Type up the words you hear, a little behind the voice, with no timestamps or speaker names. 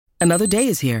Another day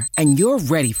is here, and you're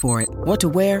ready for it. What to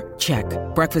wear? Check.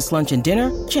 Breakfast, lunch, and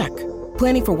dinner? Check.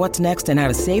 Planning for what's next and how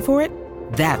to save for it?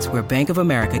 That's where Bank of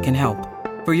America can help.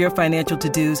 For your financial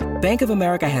to-dos, Bank of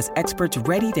America has experts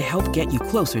ready to help get you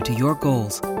closer to your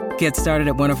goals. Get started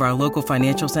at one of our local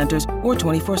financial centers or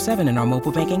 24/7 in our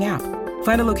mobile banking app.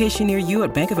 Find a location near you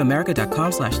at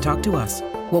bankofamerica.com/talktous.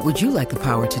 What would you like the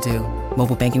power to do?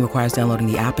 Mobile banking requires downloading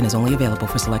the app and is only available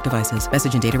for select devices.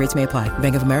 Message and data rates may apply.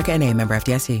 Bank of America N.A., member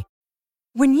FDIC.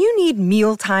 When you need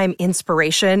mealtime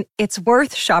inspiration, it's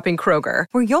worth shopping Kroger,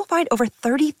 where you'll find over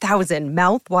 30,000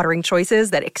 mouth-watering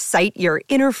choices that excite your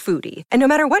inner foodie. And no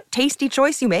matter what tasty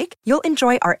choice you make, you'll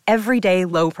enjoy our everyday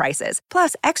low prices,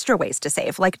 plus extra ways to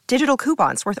save, like digital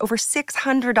coupons worth over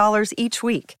 $600 each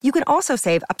week. You can also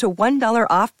save up to $1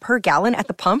 off per gallon at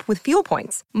the pump with fuel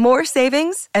points. More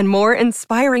savings and more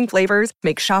inspiring flavors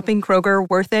make shopping Kroger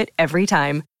worth it every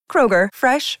time. Kroger,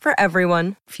 fresh for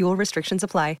everyone. Fuel restrictions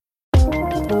apply.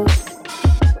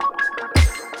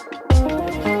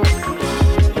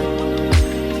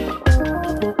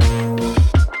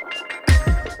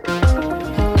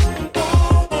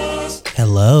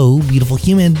 Hello, beautiful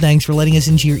human. Thanks for letting us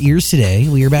into your ears today.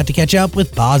 We are about to catch up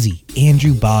with Bozzy,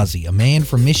 Andrew Bozzy, a man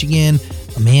from Michigan,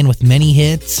 a man with many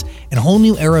hits, and a whole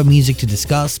new era of music to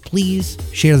discuss. Please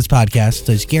share this podcast with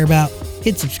those you care about,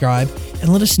 hit subscribe,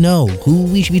 and let us know who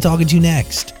we should be talking to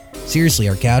next. Seriously,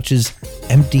 our couch is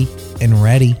empty and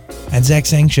ready at Zach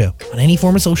Sang Show on any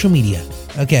form of social media.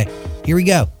 Okay, here we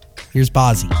go. Here's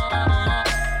Bozzy.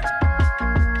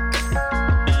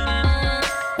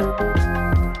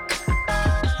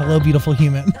 Hello, beautiful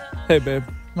human. Hey, babe.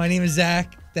 My name is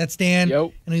Zach. That's Dan.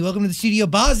 Yo. And we welcome to the studio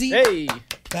Bozzy. Hey.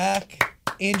 Back.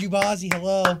 Andrew Bozzy,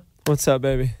 hello. What's up,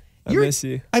 baby? I miss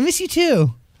you. I miss you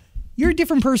too. You're a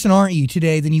different person, aren't you,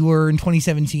 today than you were in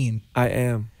 2017? I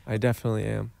am. I definitely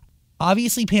am.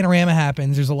 Obviously, Panorama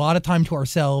happens. There's a lot of time to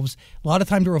ourselves, a lot of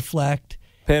time to reflect.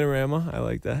 Panorama, I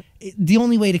like that. The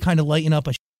only way to kind of lighten up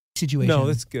a situation. No,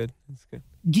 that's good. That's good.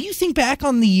 Do you think back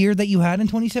on the year that you had in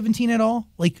 2017 at all?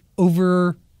 Like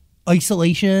over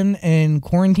isolation and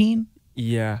quarantine?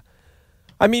 Yeah.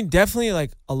 I mean, definitely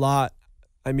like a lot.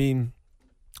 I mean,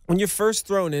 when you're first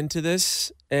thrown into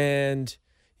this and,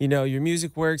 you know, your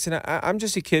music works, and I'm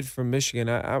just a kid from Michigan.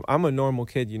 I'm a normal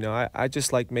kid, you know. I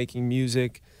just like making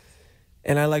music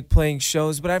and I like playing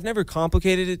shows, but I've never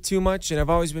complicated it too much, and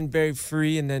I've always been very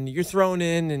free. And then you're thrown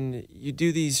in and you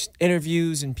do these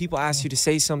interviews and people ask you to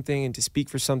say something and to speak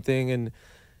for something. And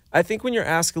I think when you're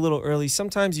asked a little early,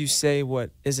 sometimes you say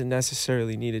what isn't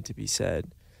necessarily needed to be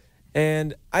said.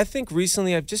 And I think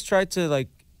recently I've just tried to, like,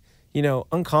 you know,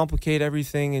 uncomplicate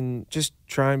everything and just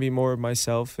try and be more of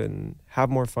myself and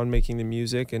have more fun making the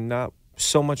music and not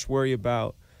so much worry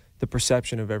about the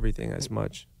perception of everything as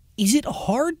much. Is it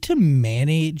hard to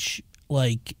manage,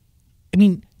 like, I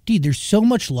mean, dude, there's so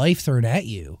much life thrown at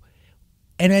you.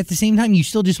 And at the same time, you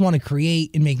still just want to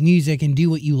create and make music and do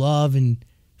what you love and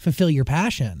fulfill your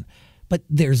passion. But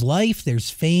there's life,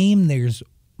 there's fame, there's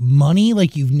money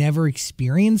like you've never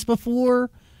experienced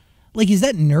before. Like, is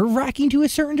that nerve-wracking to a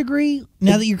certain degree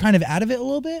now that you're kind of out of it a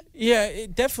little bit? Yeah,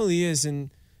 it definitely is.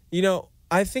 And, you know,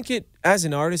 I think it, as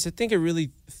an artist, I think it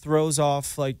really throws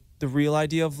off, like, the real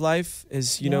idea of life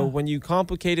is, you know, when you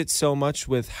complicate it so much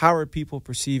with how are people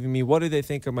perceiving me? What do they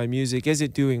think of my music? Is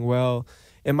it doing well?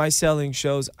 Am I selling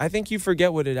shows? I think you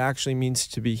forget what it actually means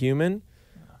to be human,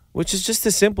 which is just the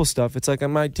simple stuff. It's like,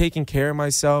 am I taking care of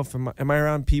myself? Am I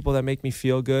around people that make me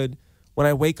feel good? When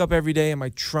I wake up every day, am I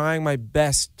trying my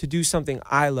best to do something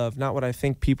I love, not what I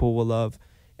think people will love?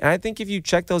 And I think if you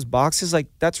check those boxes, like,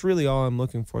 that's really all I'm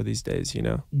looking for these days, you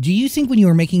know? Do you think when you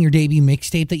were making your debut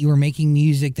mixtape that you were making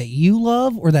music that you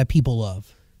love or that people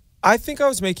love? I think I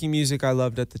was making music I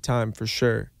loved at the time, for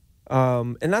sure.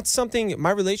 And that's something, my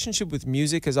relationship with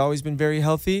music has always been very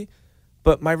healthy,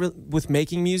 but with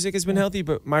making music has been healthy,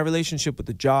 but my relationship with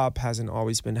the job hasn't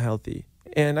always been healthy.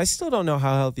 And I still don't know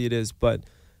how healthy it is, but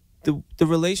the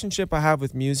relationship I have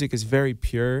with music is very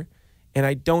pure, and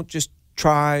I don't just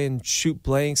try and shoot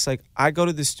blanks. Like, I go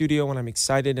to the studio when I'm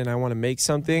excited and I want to make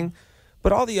something,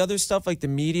 but all the other stuff, like the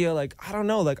media, like, I don't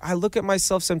know, like, I look at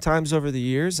myself sometimes over the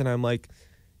years and I'm like,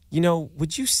 you know,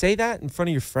 would you say that in front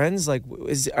of your friends? Like,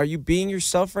 are you being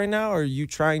yourself right now, or are you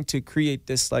trying to create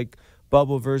this, like,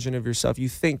 bubble version of yourself you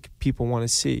think people want to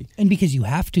see? And because you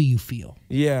have to, you feel.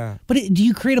 Yeah. But do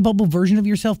you create a bubble version of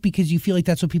yourself because you feel like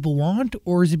that's what people want,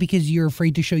 or is it because you're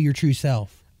afraid to show your true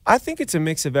self? I think it's a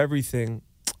mix of everything.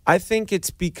 I think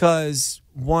it's because,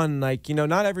 one, like, you know,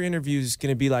 not every interview is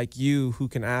going to be like you, who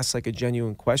can ask, like, a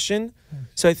genuine question.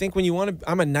 So I think when you want to,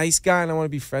 I'm a nice guy and I want to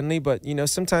be friendly, but, you know,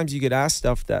 sometimes you get asked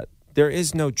stuff that there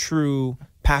is no true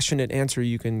passionate answer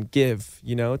you can give.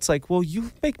 You know, it's like, well,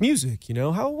 you make music, you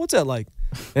know, what's that like?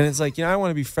 And it's like, you know, I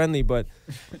want to be friendly, but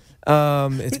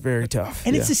it's very tough.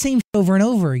 And it's the same over and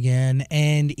over again.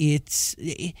 And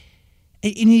in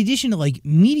addition to like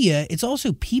media, it's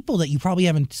also people that you probably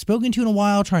haven't spoken to in a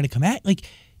while trying to come at. Like,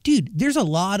 dude, there's a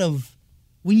lot of,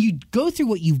 when you go through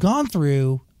what you've gone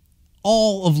through,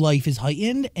 all of life is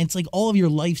heightened. And it's like all of your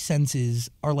life senses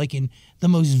are like in the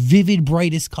most vivid,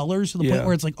 brightest colors to the point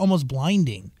where it's like almost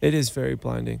blinding. It is very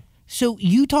blinding. So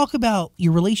you talk about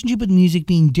your relationship with music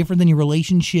being different than your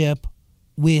relationship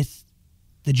with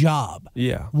the job.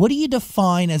 Yeah. What do you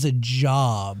define as a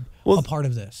job, a part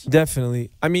of this? Definitely.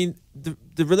 I mean,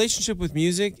 the relationship with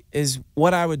music is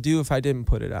what I would do if I didn't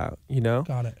put it out, you know?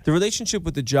 Got it. The relationship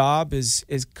with the job is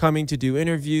coming to do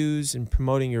interviews and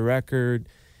promoting your record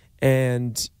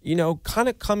and, you know, kind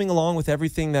of coming along with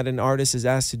everything that an artist is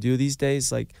asked to do these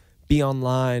days, like be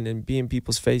online and be in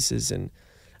people's faces. And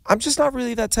I'm just not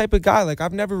really that type of guy. Like,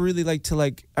 I've never really liked to,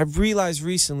 like, I've realized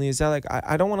recently is that, like,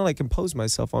 I don't want to, like, impose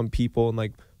myself on people and,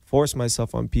 like, force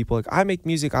myself on people. Like, I make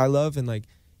music I love, and, like,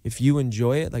 if you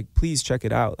enjoy it, like, please check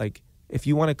it out. Like, if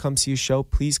you want to come see a show,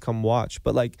 please come watch.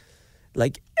 But,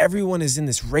 like everyone is in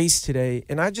this race today,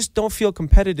 and I just don't feel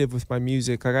competitive with my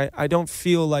music. Like, I don't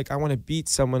feel like I want to beat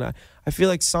someone. I feel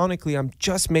like sonically I'm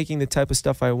just making the type of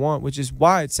stuff I want, which is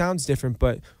why it sounds different.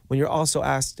 But when you're also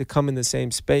asked to come in the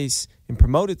same space and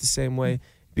promote it the same way, it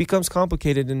becomes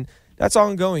complicated. And that's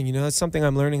ongoing, you know, that's something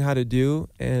I'm learning how to do.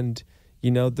 And, you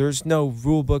know, there's no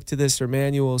rule book to this or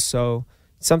manual, so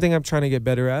it's something I'm trying to get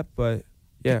better at, but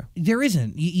yeah. There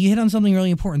isn't. You hit on something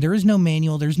really important. There is no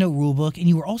manual, there's no rule book, and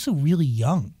you were also really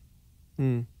young.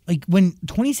 Like, when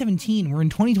 2017, we're in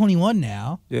 2021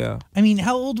 now. Yeah. I mean,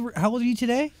 how old are you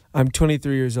today? I'm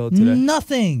 23 years old today.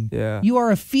 Nothing. Yeah. You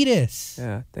are a fetus.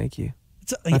 Yeah, thank you.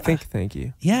 Thank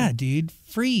you. Yeah, dude.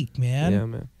 Freak, man. Yeah,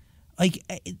 man. Like,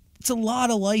 it's a lot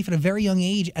of life at a very young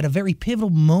age, at a very pivotal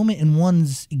moment in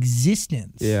one's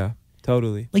existence. Yeah,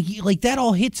 totally. Like that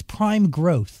all hits prime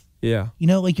growth. Yeah. You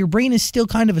know, like your brain is still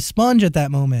kind of a sponge at that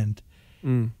moment.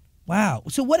 Mm. Wow.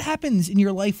 So what happens in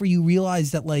your life where you realize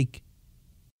that, like,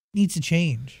 needs to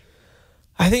change?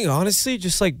 I think, honestly,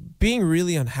 just, like, being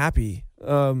really unhappy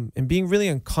and being really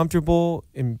uncomfortable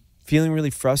and feeling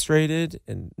really frustrated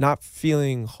and not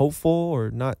feeling hopeful or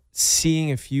not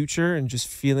seeing a future and just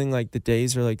feeling like the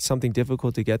days are, like, something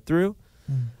difficult to get through.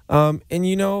 And,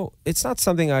 you know, it's not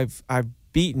something I've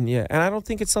beaten yet, and I don't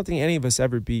think it's something any of us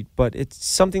ever beat, but it's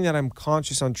something that I'm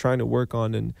conscious on trying to work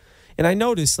on. And I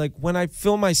notice, like, when I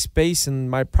fill my space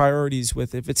and my priorities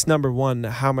with, if it's number one,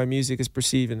 how my music is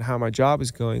perceived and how my job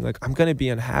is going, like, I'm going to be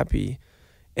unhappy.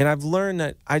 And I've learned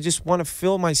that I just want to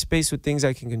fill my space with things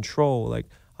I can control. Like,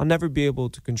 I'll never be able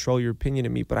to control your opinion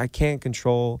of me, but I can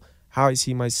control how I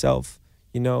see myself,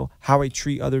 you know, how I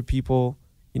treat other people,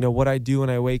 you know, what I do when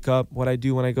I wake up, what I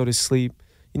do when I go to sleep.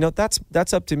 You know,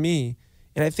 that's up to me.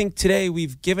 And I think today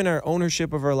we've given our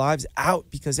ownership of our lives out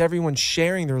because everyone's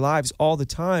sharing their lives all the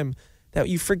time, that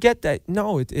you forget that,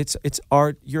 no, it's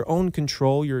art, your own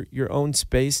control, your own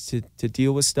space to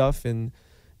deal with stuff. And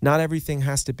not everything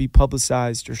has to be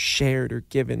publicized or shared or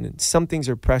given. And some things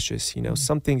are precious, you know,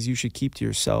 some things you should keep to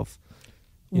yourself,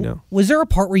 you know. Was there a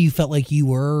part where you felt like you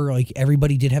were, like,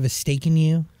 everybody did have a stake in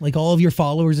you? Like, all of your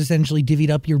followers essentially divvied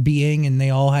up your being and they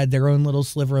all had their own little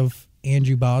sliver of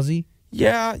Andrew Bozzi?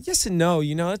 Yeah, yes and no.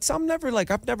 You know, I've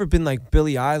never been like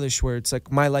Billie Eilish, where it's like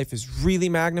my life is really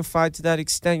magnified to that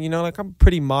extent. You know, like, I'm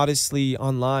pretty modestly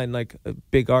online, like a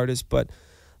big artist, but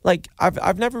like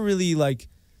I've never really, like,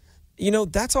 you know,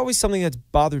 that's always something that's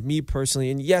bothered me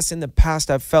personally. And yes, in the past,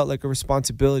 I've felt like a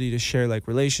responsibility to share, like,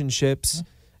 relationships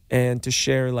and to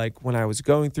share, like, when I was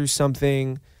going through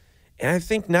something. And I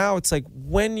think now it's like,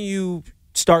 when you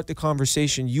start the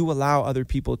conversation, you allow other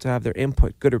people to have their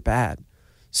input, good or bad.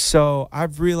 So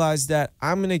I've realized that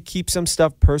I'm going to keep some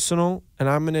stuff personal and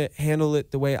I'm going to handle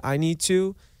it the way I need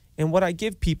to. And what I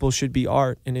give people should be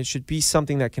art, and it should be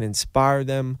something that can inspire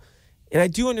them. And I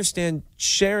do understand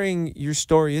sharing your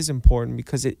story is important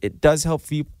because it does help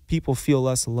people feel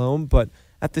less alone. But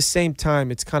at the same time,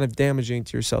 it's kind of damaging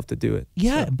to yourself to do it.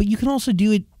 Yeah, but you can also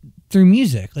do it through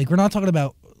music. Like, we're not talking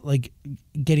about, like,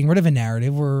 getting rid of a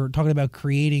narrative. We're talking about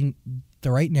creating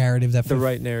the right narrative that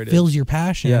fills your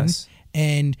passion. Yes.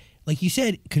 And like you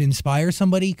said, could inspire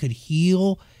somebody, could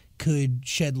heal, could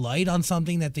shed light on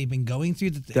something that they've been going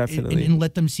through. Definitely. And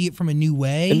let them see it from a new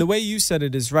way. And the way you said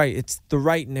it is right. It's the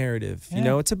right narrative. Yeah. You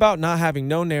know, it's about not having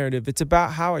no narrative. It's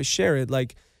about how I share it.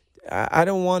 Like, I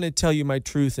don't want to tell you my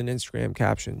truth in Instagram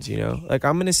captions, you know. Like,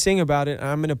 I'm going to sing about it, and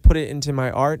I'm going to put it into my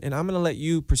art, and I'm going to let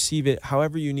you perceive it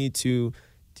however you need to,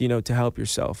 you know, to help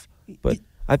yourself. But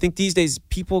I think these days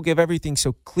people give everything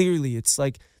so clearly. It's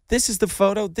like, this is the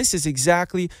photo, this is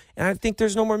exactly, and I think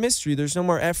there's no more mystery. There's no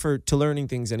more effort to learning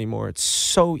things anymore. It's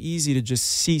so easy to just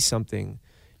see something,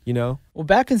 you know? Well,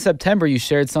 back in September, you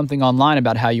shared something online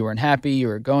about how you weren't happy, you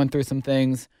were going through some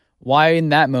things. Why in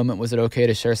that moment was it okay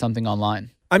to share something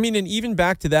online? I mean, and even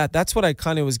back to that, that's what I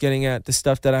kind of was getting at, the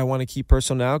stuff that I want to keep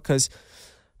personal now, because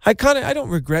I don't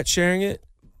regret sharing it,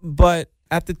 but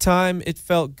at the time it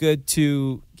felt good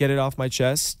to get it off my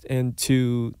chest and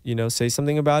to, you know, say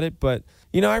something about it. But,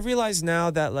 you know, I realize now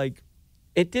that, like,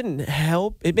 it didn't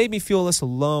help. It made me feel less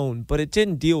alone, but it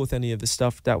didn't deal with any of the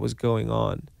stuff that was going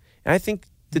on. And I think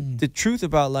the truth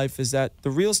about life is that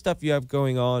the real stuff you have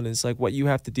going on is like what you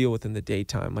have to deal with in the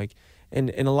daytime. Like, and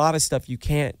a lot of stuff you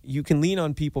can lean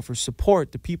on people for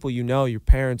support, the people you know, your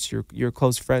parents, your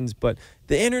close friends. But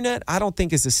the internet, I don't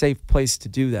think is a safe place to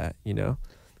do that, you know?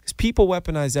 Because people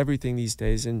weaponize everything these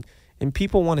days, and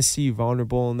people want to see you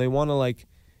vulnerable, and they want to, like,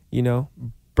 you know,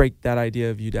 break that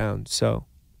idea of you down. So,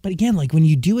 but again, like when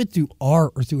you do it through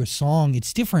art or through a song,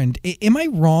 it's different. Am I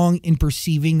wrong in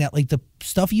perceiving that, like, the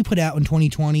stuff you put out in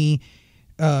 2020,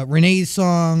 Renee's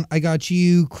song, I Got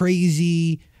You,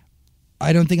 Crazy,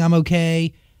 I Don't Think I'm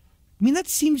Okay, I mean, that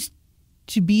seems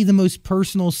to be the most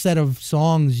personal set of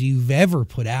songs you've ever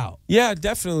put out. Yeah,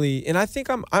 definitely. And I think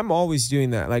I'm always doing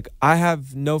that. Like, I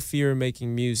have no fear of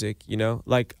making music, you know?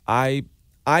 Like, I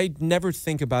never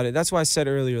think about it. That's why I said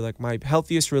earlier, like, my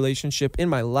healthiest relationship in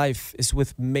my life is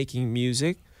with making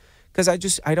music, because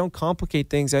I don't complicate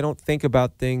things. I don't think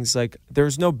about things. Like,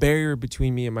 there's no barrier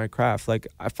between me and my craft. Like,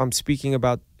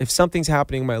 if something's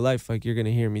happening in my life, like, you're going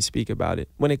to hear me speak about it.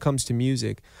 When it comes to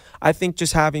music, I think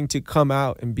just having to come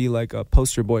out and be like a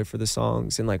poster boy for the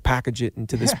songs and, like, package it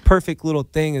into this perfect little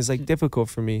thing is, like, difficult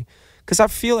for me, because I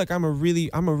feel like I'm a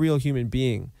real human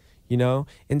being, you know?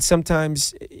 And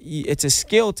sometimes it's a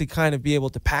skill to kind of be able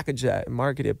to package that and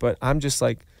market it. But I'm just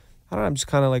like, I don't know, I'm just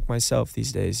kind of like myself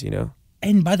these days, you know?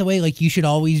 And by the way, like, you should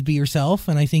always be yourself.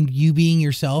 And I think you being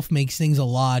yourself makes things a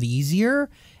lot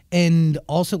easier. And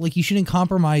also, like, you shouldn't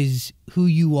compromise who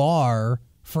you are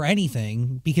for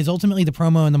anything, because ultimately the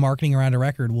promo and the marketing around a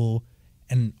record will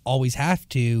and always have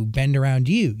to bend around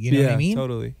you. You know what I mean? Yeah,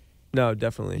 totally. No,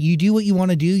 definitely. You do what you want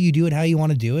to do. You do it how you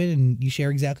want to do it. And you share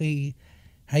exactly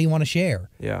how you want to share.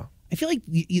 Yeah. I feel like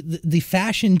the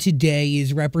fashion today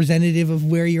is representative of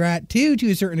where you're at, too,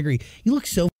 to a certain degree. You look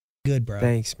so good, bro.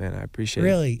 Thanks, man. I appreciate it.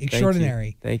 Really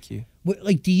extraordinary. Thank you. What,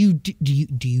 like, do you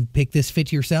pick this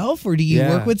fit yourself, or do you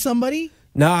work with somebody?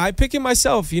 No, I pick it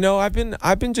myself. You know, I've been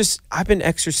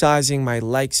exercising my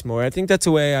likes more. I think that's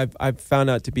a way I've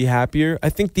found out to be happier. I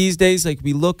think these days, like,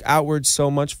 we look outward so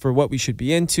much for what we should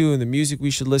be into and the music we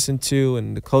should listen to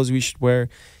and the clothes we should wear.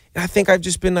 And I think I've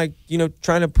just been, like, you know,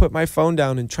 trying to put my phone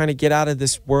down and trying to get out of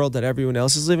this world that everyone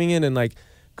else is living in, and, like,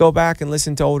 go back and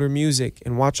listen to older music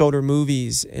and watch older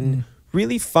movies and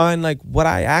really find, like, what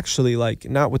I actually like,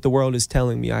 not what the world is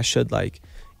telling me I should like.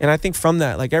 And I think from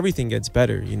that, like, everything gets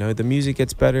better, you know, the music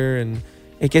gets better and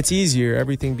it gets easier.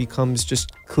 Everything becomes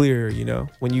just clearer, you know,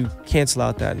 when you cancel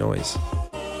out that noise.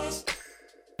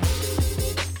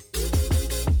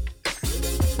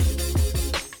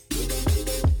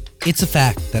 It's a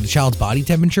fact that a child's body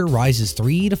temperature rises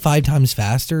 3 to 5 times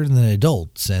faster than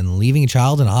adults, and leaving a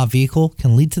child in a hot vehicle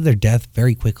can lead to their death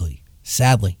very quickly.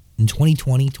 Sadly, in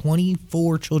 2020,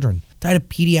 24 children died of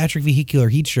pediatric vehicular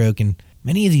heat stroke, and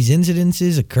many of these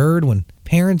incidences occurred when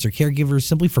parents or caregivers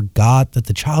simply forgot that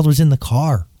the child was in the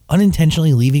car.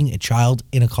 Unintentionally leaving a child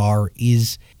in a car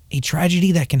is a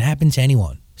tragedy that can happen to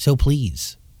anyone. So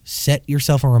please, set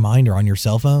yourself a reminder on your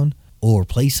cell phone or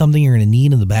place something you're going to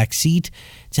need in the back seat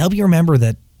to help you remember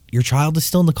that your child is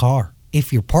still in the car.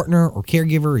 If your partner or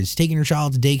caregiver is taking your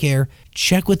child to daycare,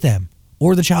 check with them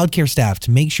or the child care staff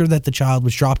to make sure that the child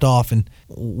was dropped off. And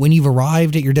when you've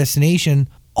arrived at your destination,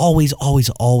 always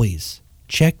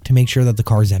check to make sure that the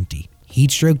car is empty.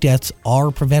 Heat stroke deaths are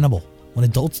preventable when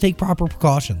adults take proper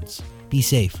precautions. Be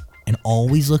safe and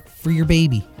always look for your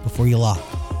baby before you lock.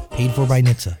 Paid for by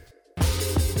NHTSA.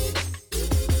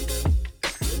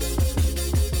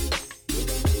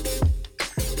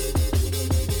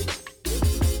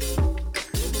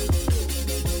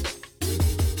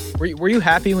 Were you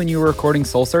happy when you were recording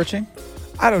Soul Searching?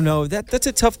 I don't know. That's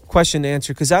a tough question to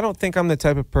answer, because I don't think I'm the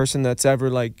type of person that's ever,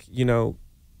 like, you know,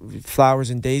 flowers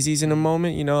and daisies in a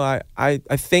moment. You know, I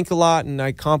think a lot and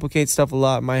I complicate stuff a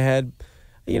lot in my head.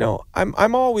 You know,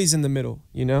 I'm always in the middle,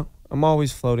 you know? I'm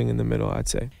always floating in the middle, I'd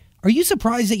say. Are you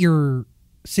surprised that you're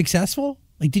successful?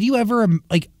 Like, did you ever,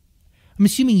 like, I'm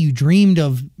assuming you dreamed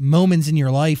of moments in your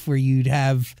life where you'd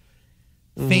have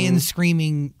fans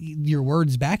screaming your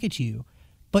words back at you.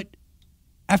 But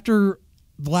after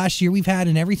the last year we've had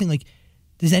and everything, like,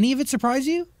 does any of it surprise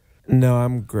you? No,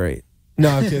 I'm great. No,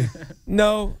 I'm kidding.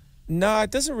 No,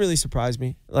 it doesn't really surprise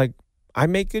me. Like, I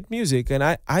make good music, and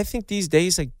I think these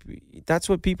days, like, that's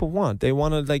what people want. They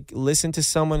want to, like, listen to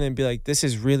someone and be like, this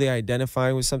is really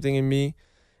identifying with something in me.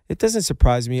 It doesn't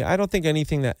surprise me. I don't think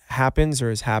anything that happens or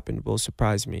has happened will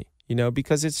surprise me, you know,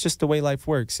 because it's just the way life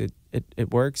works. It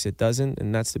works, it doesn't,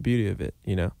 and that's the beauty of it,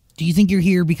 you know. Do you think you're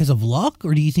here because of luck,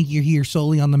 or do you think you're here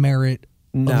solely on the merit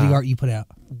of the art you put out?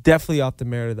 Definitely off the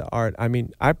merit of the art. I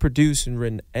mean, I produced and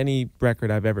written any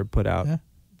record I've ever put out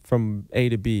from A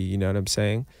to B, you know what I'm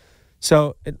saying?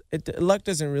 So luck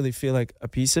doesn't really feel like a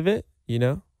piece of it, you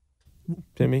know,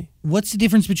 to me. What's the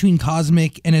difference between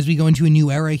Cosmic and as we go into a new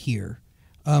era here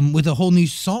with a whole new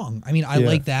song? I mean, I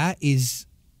like that. Is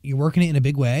you're working it in a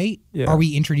big way. Yeah. Are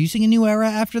we introducing a new era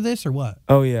after this or what?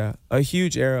 Oh, yeah, a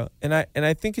huge era. And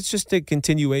I think it's just a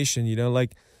continuation, you know,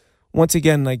 like, once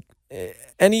again, like,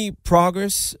 any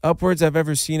progress upwards I've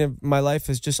ever seen in my life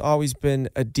has just always been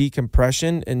a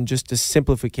decompression and just a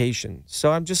simplification.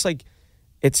 So I'm just like,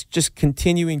 it's just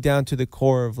continuing down to the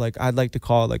core of, like, I'd like to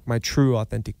call it, like, my true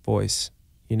authentic voice,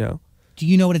 you know? Do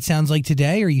you know what it sounds like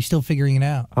today, or are you still figuring it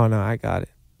out? Oh, no, I got it.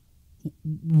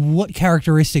 What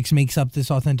characteristics makes up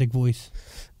this authentic voice?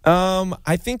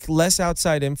 I think less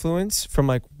outside influence from,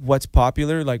 like, what's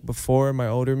popular, like, before my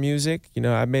older music. You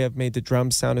know, I may have made the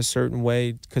drums sound a certain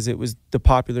way because it was the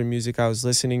popular music I was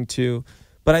listening to.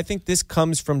 But I think this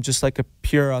comes from just, like, a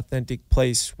pure, authentic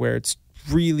place where it's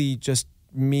really just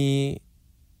me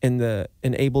in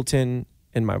Ableton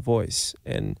and my voice.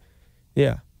 And,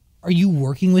 yeah. Are you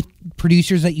working with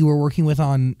producers that you were working with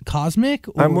on Cosmic?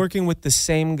 Or? I'm working with the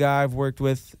same guy I've worked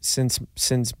with since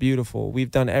Beautiful. We've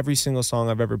done every single song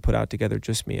I've ever put out together,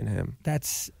 just me and him.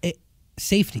 That's it.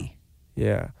 Safety.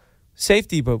 Yeah.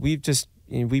 Safety, but we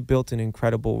built an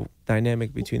incredible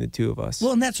dynamic between the two of us.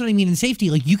 Well, and that's what I mean in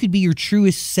safety. Like, you could be your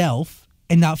truest self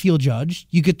and not feel judged.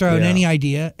 You could throw out any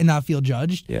idea and not feel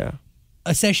judged. Yeah.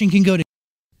 A session can go to,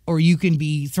 or you can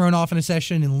be thrown off in a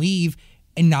session and leave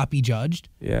and not be judged.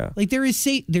 Yeah. Like,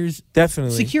 there's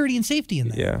definitely security and safety in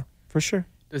that. Yeah, for sure.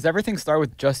 Does everything start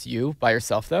with just you by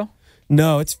yourself, though?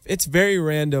 No, it's very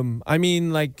random. I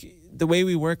mean, like, the way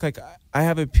we work, like, I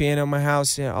have a piano in my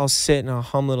house, and I'll sit and I'll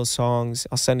hum little songs.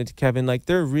 I'll send it to Kevin. Like,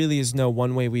 there really is no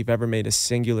one way we've ever made a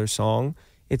singular song.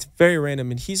 It's very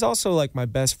random. And he's also, like, my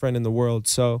best friend in the world.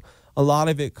 So a lot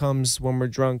of it comes when we're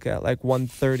drunk at, like,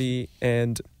 1:30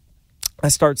 and I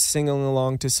start singing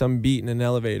along to some beat in an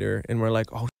elevator, and we're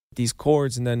like, oh, these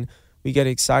chords, and then we get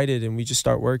excited and we just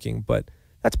start working. But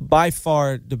that's by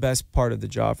far the best part of the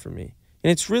job for me. And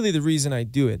it's really the reason I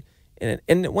do it.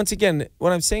 And once again,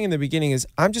 what I'm saying in the beginning is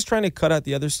I'm just trying to cut out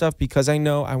the other stuff because I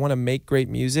know I want to make great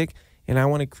music and I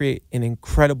want to create an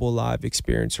incredible live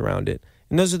experience around it.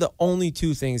 And those are the only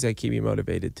two things that keep me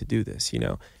motivated to do this, you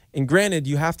know. And granted,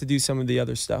 you have to do some of the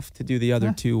other stuff to do the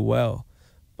other two well.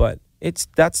 But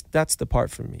that's the part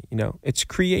for me, you know. It's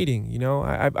creating, you know.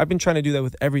 I've been trying to do that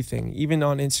with everything, even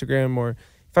on Instagram, or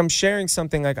if I'm sharing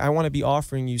something, like, I want to be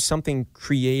offering you something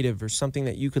creative or something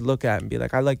that you could look at and be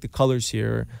like, I like the colors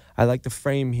here, or I like the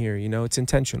frame here, you know. It's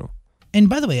intentional. And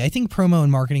by the way, I think promo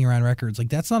and marketing around records, like,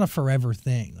 that's not a forever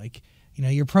thing. Like, you know,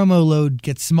 your promo load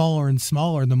gets smaller and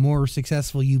smaller the more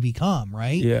successful you become,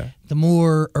 right? Yeah. The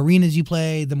more arenas you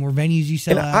play, the more venues you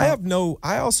sell out.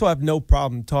 I also have no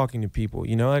problem talking to people,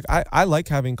 you know? Like, I like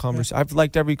having conversations. I've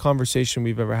liked every conversation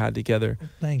we've ever had together.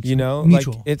 Thanks. You know?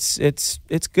 Mutual. Like,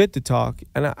 it's good to talk.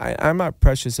 And I'm not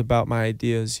precious about my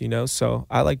ideas, you know? So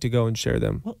I like to go and share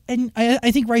them. Well, and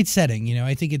I think right setting, you know?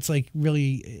 I think it's, like,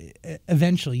 really,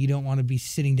 eventually you don't want to be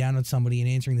sitting down with somebody and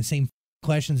answering the same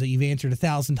questions that you've answered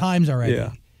 1,000 times already.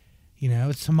 Yeah. You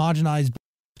know, it's homogenized.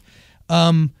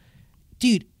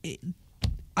 Dude,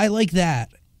 I like that.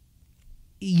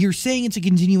 You're saying it's a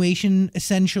continuation,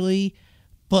 essentially,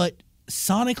 but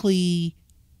sonically,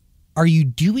 are you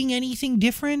doing anything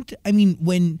different? I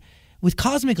mean, with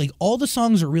Cosmic, like, all the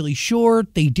songs are really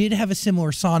short. They did have a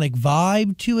similar sonic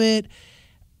vibe to it.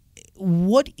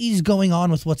 What is going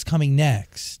on with what's coming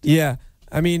next? Yeah.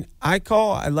 I mean, I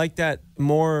like that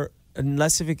more and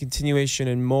less of a continuation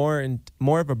and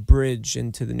more of a bridge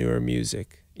into the newer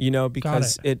music, you know,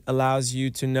 because it allows you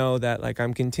to know that, like,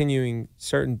 I'm continuing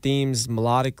certain themes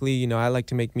melodically. You know, I like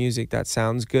to make music that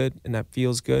sounds good and that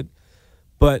feels good.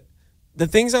 But the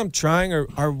things I'm trying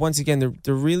are once again,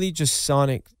 they're really just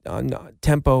sonic,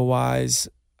 tempo-wise,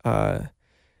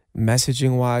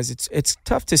 messaging-wise. It's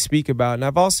tough to speak about. And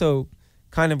I've also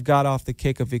kind of got off the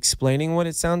kick of explaining what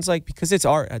it sounds like because it's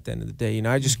art at the end of the day. You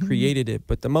know, I just created it.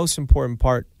 But the most important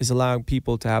part is allowing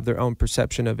people to have their own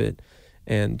perception of it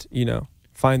and, you know,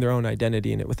 find their own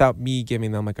identity in it without me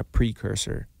giving them like a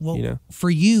precursor. Well, you know,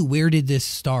 for you, where did this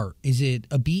start? Is it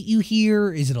a beat you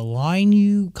hear? Is it a line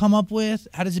you come up with?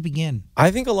 How does it begin?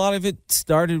 I think a lot of it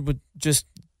started with just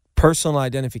personal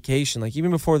identification. Like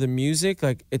even before the music,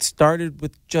 like it started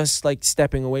with just like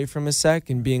stepping away from a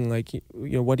sec and being like, you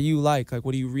know, what do you like? Like,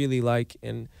 what do you really like?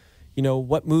 And, you know,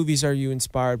 what movies are you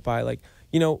inspired by? Like,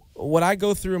 you know, what I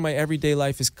go through in my everyday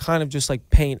life is kind of just like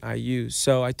paint I use.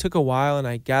 So I took a while and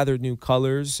I gathered new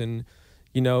colors and,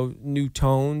 you know, new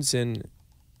tones and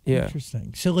yeah.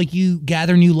 Interesting. So like you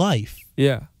gather new life.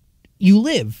 Yeah. You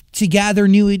live to gather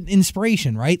new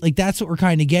inspiration, right? Like that's what we're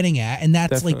kind of getting at. And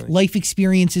that's like Definitely. life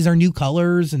experiences are new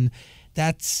colors. And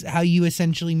that's how you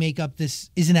essentially make up this.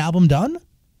 Is an album done?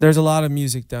 There's a lot of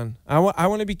music done. I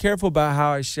want to be careful about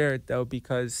how I share it though,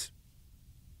 because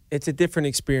it's a different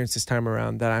experience this time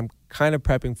around that I'm kind of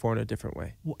prepping for in a different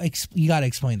way. Well, you got to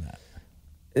explain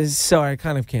that. So I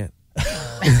kind of can't.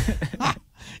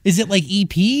 Is it like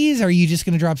EPs? Are you just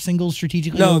going to drop singles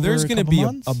strategically? No, over there's going going to be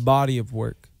months? a body of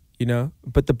work, you know?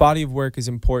 But the body of work is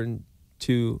important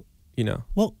to, you know.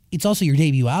 Well, it's also your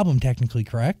debut album, technically,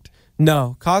 correct?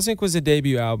 No, Cosmic was a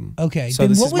debut album. Okay. So Then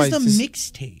this what is was my- the this-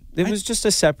 mixtape? It was just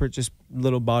a separate, just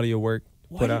little body of work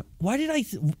put out. Why did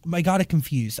I got it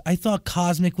confused? I thought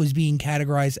Cosmic was being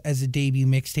categorized as a debut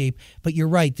mixtape, but you're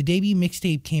right. The debut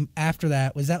mixtape came after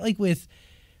that. Was that like with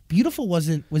Beautiful? Was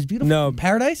Beautiful? No.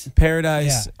 Paradise?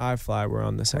 Paradise, Yeah. I Fly were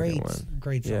on the second Great, one.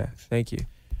 great songs. Yeah, thank you.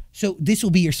 So this will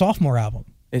be your sophomore album.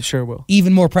 It sure will.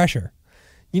 Even more pressure.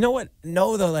 You know what?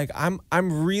 No, though. Like I'm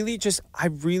really just, I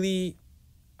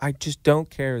just don't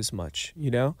care as much.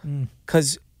 You know,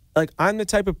 because like I'm the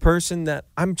type of person that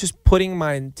I'm just putting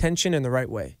my intention in the right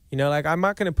way. You know, like I'm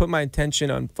not gonna put my intention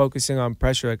on focusing on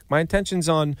pressure. Like my intention's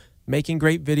on making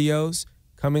great videos,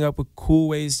 coming up with cool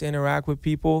ways to interact with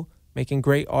people, making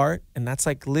great art, and that's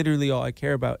like literally all I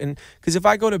care about. And because if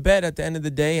I go to bed at the end of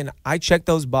the day and I check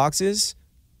those boxes,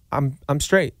 I'm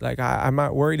straight. Like I'm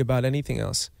not worried about anything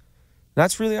else.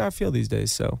 That's really how I feel these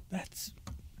days. So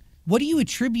What do you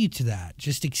attribute to that?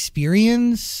 Just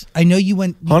experience? I know you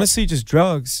went honestly, just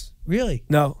drugs. really,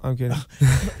 No, I'm kidding.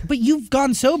 but you've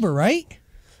gone sober, right?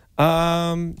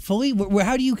 Um, Fully.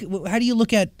 How do you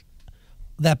look at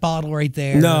that bottle right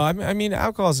there? no, I mean,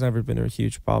 alcohol's never been a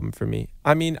huge problem for me.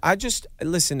 I mean, I just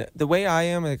listen. The way I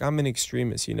am, like, I'm an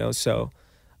extremist, you know. So,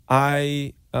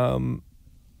 I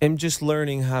am just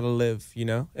learning how to live, you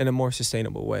know, in a more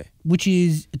sustainable way. Which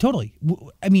is totally.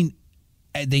 I mean,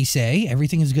 they say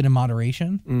everything is good in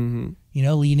moderation. Mm-hmm. You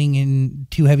know, leaning in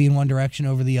too heavy in one direction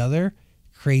over the other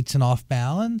creates an off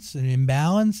balance, an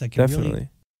imbalance that can Definitely. really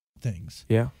things.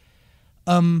 Yeah.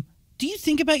 Do you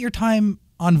think about your time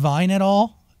on Vine at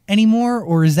all anymore,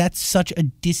 or is that such a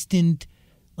distant,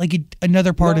 like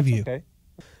another part of you? Okay.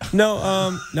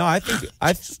 No, no. I think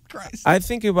Christ. I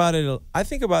think about it. I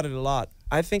think about it a lot.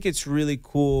 I think it's really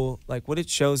cool. Like what it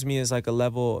shows me is like a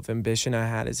level of ambition I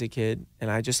had as a kid, and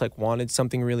I just like wanted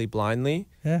something really blindly.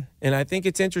 Yeah. And I think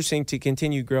it's interesting to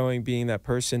continue growing, being that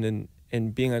person,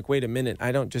 and being like, wait a minute,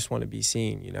 I don't just want to be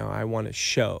seen. You know, I want to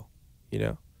show. You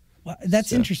know. Well, that's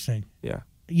So- interesting. Yeah.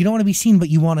 You don't want to be seen, but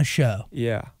you want to show.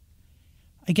 Yeah.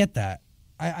 I get that.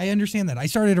 I understand that. I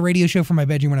started a radio show from my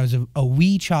bedroom when I was a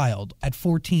wee child at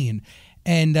 14.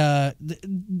 And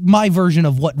my version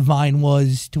of what Vine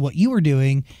was to what you were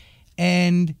doing.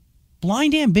 And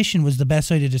blind ambition was the best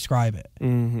way to describe it.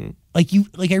 Mm-hmm.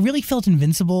 Like I really felt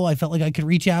invincible. I felt like I could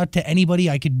reach out to anybody.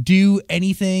 I could do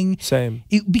anything. Same.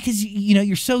 Because, you know,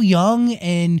 you're so young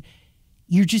and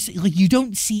you're just like, you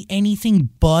don't see anything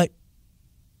but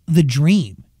the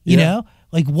dream, you Yeah. know,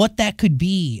 like what that could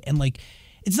be. And like,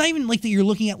 it's not even like that you're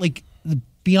looking at like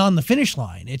beyond the finish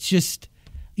line. It's just,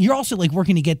 you're also like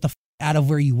working to get the out of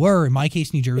where you were. In my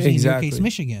case, New Jersey, Exactly. in your case,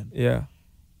 Michigan. Yeah.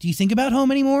 Do you think about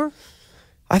home anymore?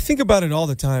 I think about it all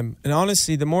the time. And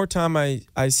honestly, the more time I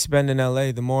spend in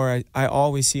LA, the more I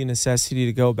always see a necessity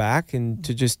to go back and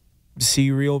to just see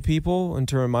real people and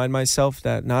to remind myself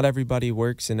that not everybody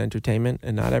works in entertainment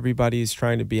and not everybody is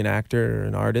trying to be an actor or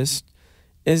an artist.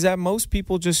 Is that most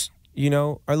people just, you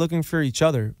know, are looking for each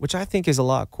other, which I think is a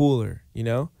lot cooler, you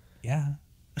know? Yeah.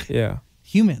 Yeah.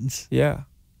 Humans, Yeah.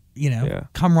 you know, Yeah.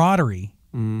 camaraderie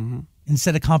Mm-hmm.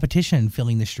 instead of competition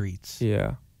filling the streets.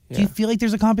 Yeah. Do you feel like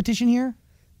there's a competition here?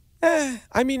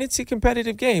 I mean, it's a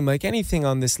competitive game. Like anything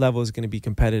on this level is going to be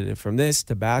competitive, from this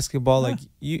to basketball. Like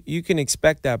you can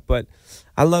expect that. But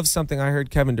I love something I heard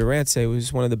Kevin Durant say,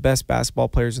 who's one of the best basketball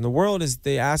players in the world, is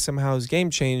they asked him how his game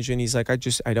changed. And he's like,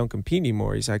 I don't compete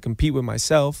anymore. He's like, I compete with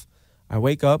myself. I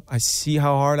wake up, I see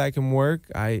how hard I can work.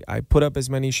 I put up as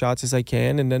many shots as I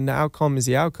can. And then the outcome is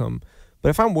the outcome. But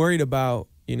if I'm worried about,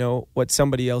 you know, what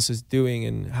somebody else is doing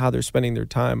and how they're spending their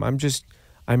time. I'm just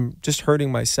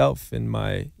hurting myself and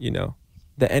my, you know,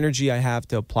 the energy I have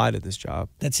to apply to this job.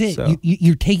 That's it. So,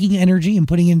 You're taking energy and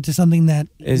putting it into something that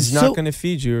is not going to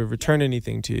feed you or return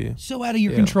anything to you. So out of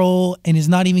your control and is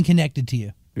not even connected to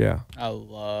you. Yeah. I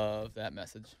love that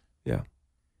message. Yeah.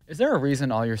 Is there a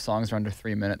reason all your songs are under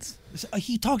 3 minutes?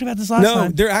 He talked about this last time.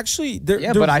 No, they're actually...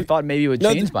 but I thought maybe it would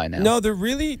change by now. No, there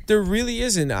really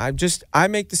isn't. I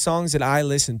make the songs that I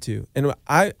listen to. And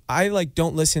I like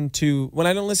don't listen to... When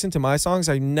I don't listen to my songs,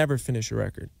 I never finish a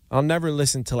record. I'll never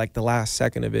listen to like the last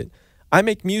second of it. I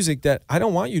make music that I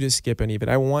don't want you to skip any of it.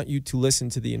 I want you to listen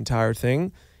to the entire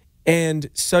thing. And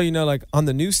so, you know, like on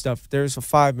the new stuff, there's a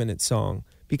 5-minute song.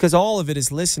 Because all of it is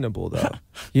listenable, though.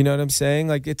 You know what I'm saying?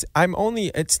 Like, it's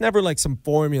never like some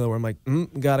formula where I'm like,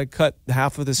 gotta cut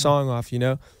half of the song off, you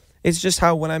know? It's just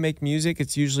how when I make music,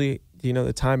 it's usually, you know,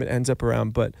 the time it ends up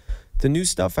around. But the new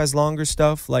stuff has longer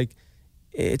stuff. Like,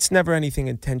 it's never anything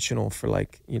intentional for,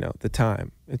 like, you know, the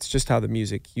time. It's just how the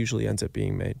music usually ends up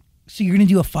being made. So you're going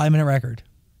to do a 5-minute record?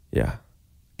 Yeah.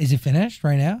 Is it finished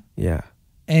right now? Yeah.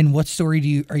 And what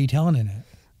story are you telling in it?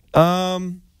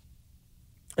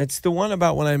 It's the one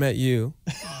about when I met you,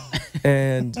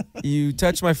 and you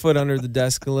touched my foot under the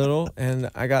desk a little, and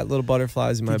I got little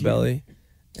butterflies in my belly,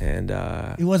 and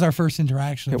it was our first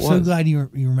interaction. I'm It so was. glad you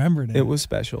remembered it. It was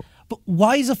special. But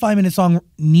why is a 5-minute song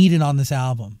needed on this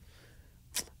album?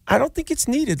 I don't think it's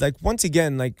needed. Like, once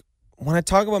again, like when I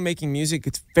talk about making music,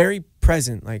 it's very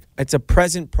present. Like, it's a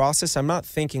present process. I'm not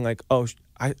thinking like,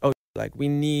 like we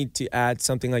need to add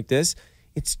something like this.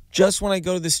 It's just when I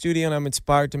go to the studio and I'm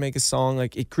inspired to make a song,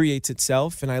 like it creates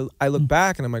itself. And I look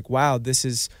back and I'm like, wow, this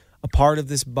is a part of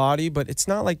this body. But it's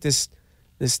not like this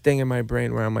thing in my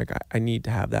brain where I'm like, I need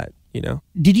to have that, you know?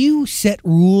 Did you set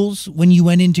rules when you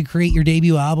went in to create your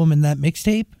debut album and that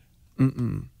mixtape?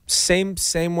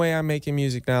 Same way I'm making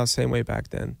music now, same way back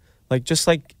then. Like,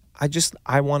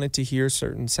 I wanted to hear a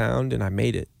certain sound and I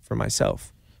made it for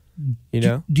myself. You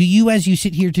know? Do you, as you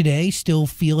sit here today, still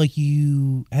feel like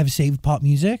you have saved pop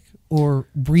music or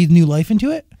breathed new life into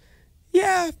it?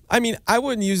 Yeah. I mean, I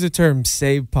wouldn't use the term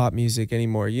save pop music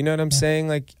anymore. You know what I'm saying?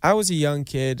 Like, I was a young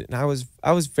kid and I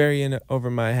was very in over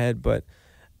my head, but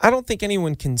I don't think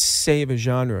anyone can save a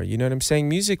genre. You know what I'm saying?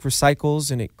 Music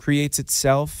recycles and it creates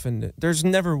itself, and there's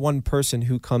never one person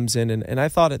who comes in, and I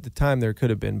thought at the time there could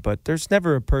have been, but there's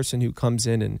never a person who comes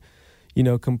in and, you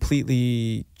know,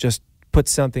 completely just put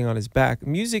something on his back.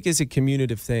 Music is a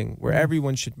communicative thing where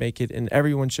everyone should make it and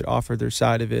everyone should offer their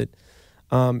side of it.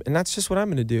 And that's just what I'm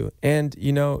going to do. And,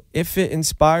 you know, if it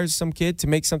inspires some kid to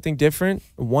make something different,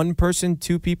 1 person,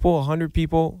 2 people, 100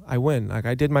 people, I win. Like,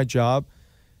 I did my job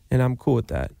and I'm cool with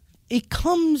that. It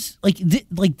comes like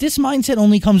this mindset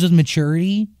only comes with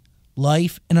maturity,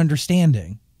 life, and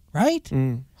understanding, right?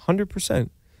 100%.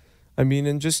 I mean,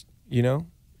 and just, you know,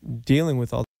 dealing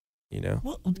with all you know.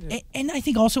 Well, and I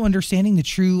think also understanding the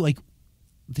true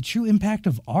impact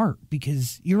of art,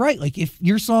 because you're right. Like, if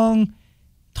your song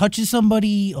touches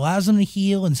somebody, allows them to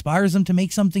heal, inspires them to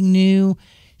make something new,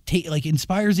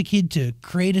 inspires a kid to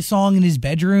create a song in his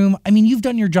bedroom, I mean, you've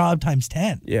done your job times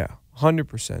 10. Yeah,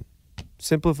 100%.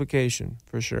 Simplification,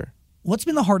 for sure. What's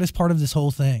been the hardest part of this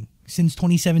whole thing since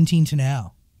 2017 to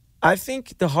now? I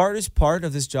think the hardest part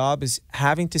of this job is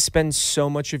having to spend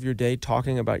so much of your day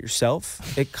talking about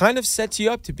yourself. It kind of sets you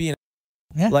up to be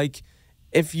like,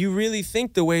 if you really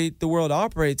think the way the world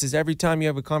operates is every time you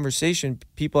have a conversation,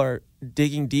 people are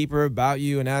digging deeper about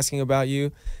you and asking about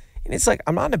you. And it's like,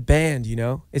 I'm not in a band, you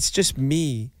know? It's just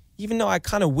me. Even though I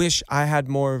kind of wish I had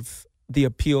more of the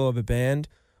appeal of a band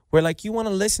where, like, you want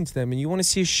to listen to them and you want to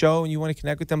see a show and you want to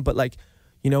connect with them. But, like,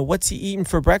 you know, what's he eating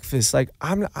for breakfast? Like,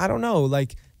 I don't know.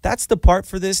 Like, that's the part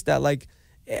for this that, like,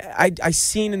 I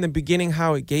seen in the beginning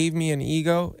how it gave me an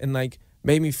ego and, like,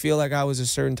 made me feel like I was a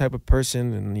certain type of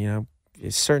person and, you know,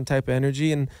 a certain type of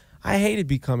energy. And I hated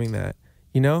becoming that,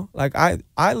 you know? Like,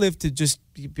 I live to just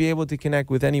be able to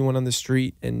connect with anyone on the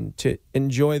street and to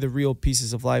enjoy the real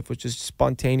pieces of life, which is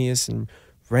spontaneous and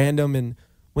random. And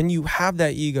when you have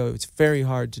that ego, it's very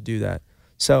hard to do that.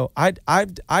 So I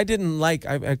didn't like,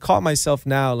 I caught myself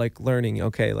now, like, learning,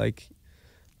 okay, like,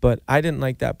 but I didn't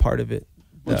like that part of it.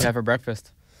 What'd you have for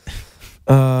breakfast?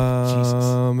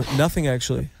 Nothing,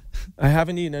 actually. I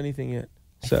haven't eaten anything yet.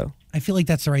 So I feel like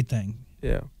that's the right thing.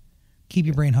 yeah. Keep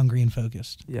your brain hungry and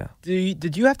focused. Yeah.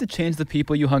 Did you have to change the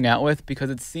people you hung out with? Because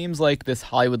it seems like this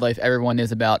Hollywood life, everyone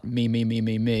is about me, me, me,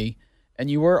 me, me. And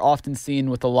you were often seen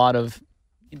with a lot of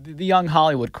the young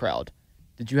Hollywood crowd.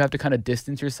 Did you have to kind of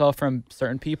distance yourself from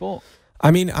certain people?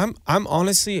 I mean, I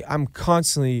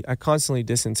constantly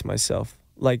distance myself.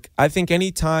 Like, I think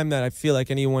any time that I feel like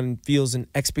anyone feels an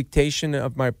expectation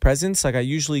of my presence, like I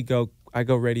usually go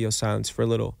radio silence for a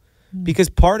little. Because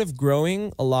part of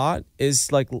growing a lot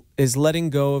is letting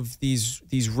go of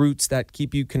these roots that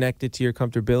keep you connected to your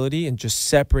comfortability and just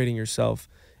separating yourself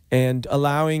and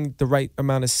allowing the right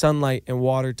amount of sunlight and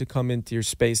water to come into your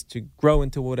space to grow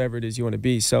into whatever it is you want to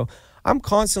be. So I'm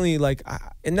constantly like,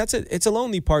 and it's a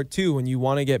lonely part too when you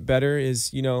want to get better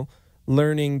is,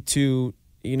 learning to,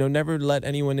 never let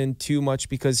anyone in too much,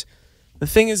 because the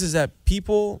thing is that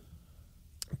people's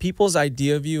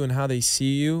idea of you and how they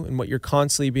see you and what you're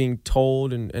constantly being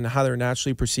told and how they're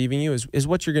naturally perceiving you is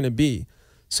what you're going to be.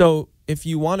 So if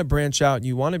you want to branch out,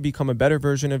 you want to become a better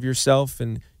version of yourself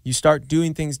and you start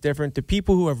doing things different, the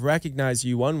people who have recognized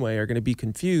you one way are going to be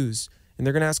confused and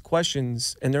they're going to ask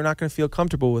questions and they're not going to feel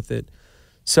comfortable with it.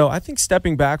 So I think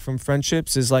stepping back from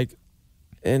friendships is like,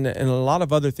 and a lot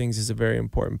of other things is a very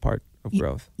important part of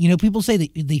growth. People say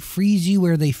that they freeze you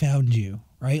where they found you,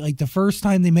 right? Like the first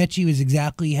time they met you is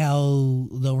exactly how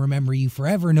they'll remember you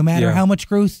forever, no matter how much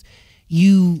growth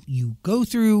you go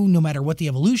through, no matter what the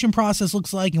evolution process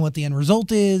looks like and what the end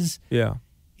result is. Yeah.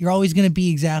 You're always going to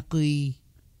be exactly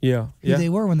who they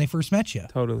were when they first met you.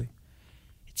 Totally.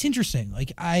 It's interesting.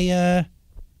 Like I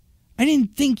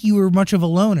didn't think you were much of a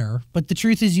loner, but the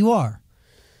truth is you are.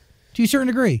 To a certain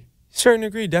degree. Certain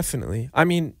degree, definitely. I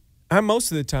mean, I'm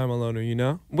most of the time a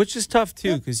loner, which is tough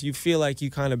too, because you feel like you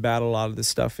kind of battle a lot of the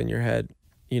stuff in your head,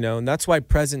 and that's why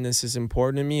presentness is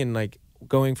important to me, and like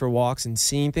going for walks and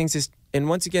seeing things is, and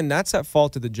once again, that's at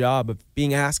fault of the job of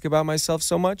being asked about myself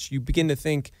so much. You begin to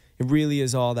think it really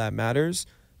is all that matters,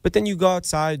 but then you go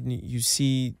outside and you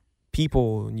see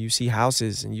people and you see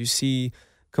houses and you see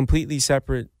completely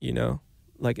separate,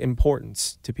 like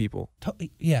importance to people.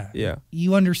 Yeah. Yeah.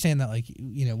 You understand that, like,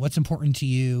 what's important to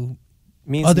you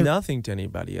means nothing to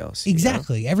anybody else.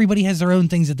 Exactly. Everybody has their own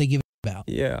things that they give about.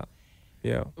 Yeah.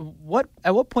 Yeah.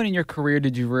 At what point in your career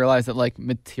did you realize that like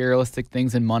materialistic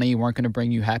things and money weren't going to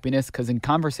bring you happiness? Because in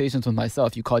conversations with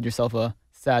myself, you called yourself a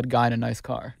sad guy in a nice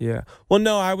car. Yeah. Well,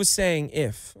 no, I was saying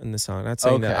if in the song, not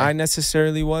saying that I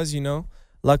necessarily was,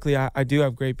 Luckily, I do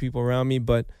have great people around me,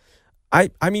 but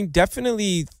I mean,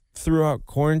 definitely throughout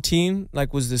quarantine,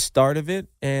 like was the start of it.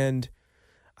 And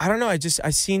I don't know, I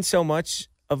seen so much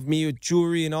of me with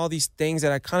jewelry and all these things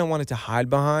that I kind of wanted to hide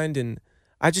behind. And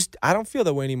I don't feel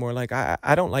that way anymore. Like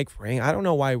I don't like ring. I don't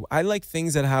know why. I like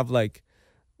things that have like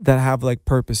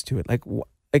purpose to it.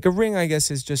 Like a ring, I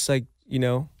guess, is just like,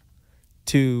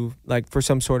 to like for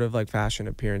some sort of like fashion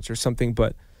appearance or something.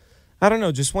 But I don't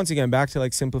know, just once again, back to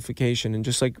like simplification and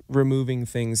just like removing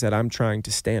things that I'm trying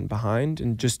to stand behind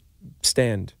and just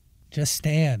stand. Just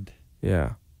stand.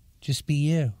 Yeah. Just be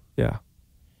you. Yeah.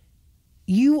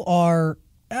 You're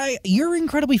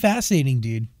incredibly fascinating,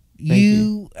 dude.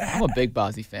 I'm a big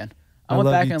Bozzy fan. I went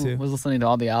back and was listening to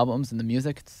all the albums and the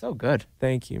music. It's so good.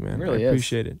 Thank you, man. It really I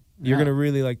appreciate it. You're going to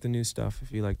really like the new stuff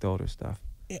if you like the older stuff.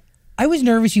 I was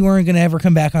nervous you weren't going to ever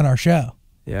come back on our show.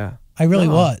 Yeah. I really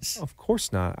was. Of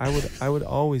course not. I would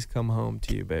always come home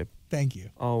to you, babe. Thank you.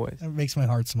 Always. That makes my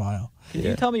heart smile. Can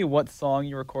you tell me what song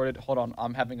you recorded? Hold on,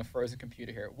 I'm having a frozen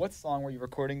computer here. What song were you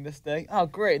recording this day? Oh,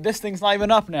 great. This thing's not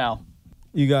even up now.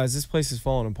 You guys, this place is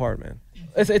falling apart, man.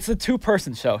 It's a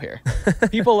two-person show here.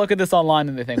 People look at this online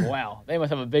and they think, wow, they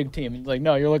must have a big team. And you're like,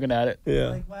 no, you're looking at it. Yeah.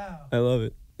 Like, wow. I love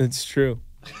it. It's true.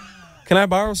 Can I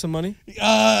borrow some money?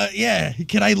 Yeah.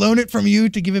 Can I loan it from you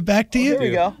to give it back to you? Here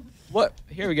we go. What?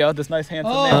 Here we go. This nice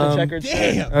handsome man with checkered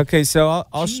shirt. Okay, so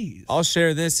I'll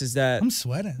share this. Is that I'm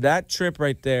sweating. That trip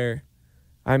right there,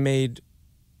 I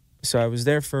was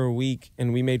there for a week,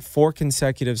 and we made 4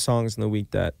 consecutive songs in the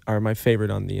week that are my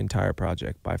favorite on the entire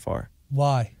project by far.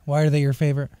 Why? Why are they your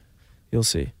favorite? You'll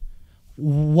see.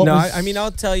 I mean, I'll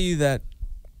tell you that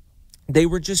they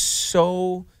were just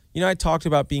so. I talked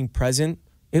about being present.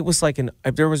 It was like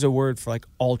if there was a word for like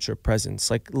ultra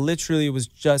presence, like literally it was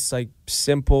just like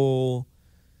simple,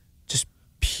 just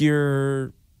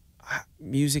pure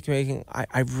music making.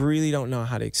 I really don't know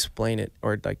how to explain it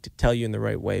or like to tell you in the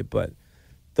right way, but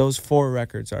those 4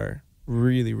 records are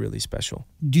really, really special.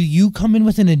 Do you come in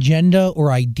with an agenda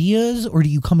or ideas, or do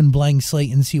you come in blank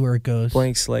slate and see where it goes?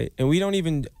 Blank slate. And we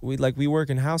work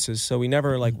in houses, so we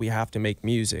never we have to make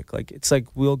music. Like it's like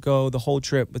we'll go the whole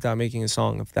trip without making a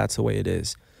song if that's the way it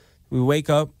is. We wake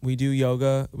up, we do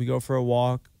yoga, we go for a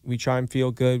walk, we try and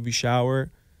feel good, we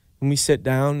shower, and we sit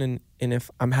down, and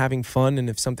if I'm having fun and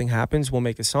if something happens, we'll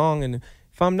make a song, and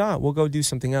if I'm not, we'll go do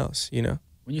something else, When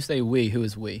you say we, who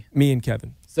is we? Me and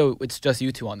Kevin. So it's just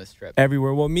you two on this trip?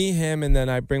 Everywhere. Well, me, him, and then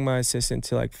I bring my assistant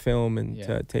to like film and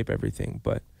to tape everything,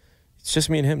 but it's just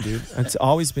me and him, dude. It's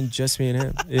always been just me and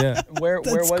him. Yeah. Where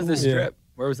was this trip?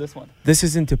 Where was this one? This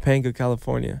is in Topanga,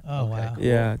 California. Oh, Okay, wow. cool.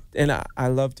 Yeah, and I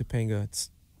love Topanga. It's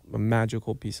a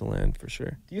magical piece of land for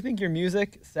sure. Do you think your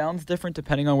music sounds different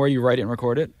depending on where you write it and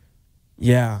record it?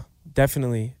 Yeah,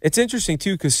 definitely. It's interesting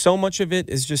too because so much of it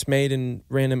is just made in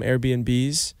random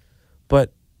Airbnbs, and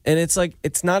it's like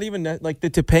it's not even like the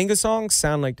Topanga songs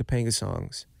sound like Topanga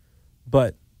songs,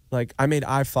 but like I made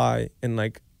I Fly in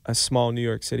like a small New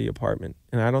York City apartment,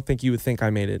 and I don't think you would think I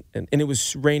made it, and it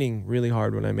was raining really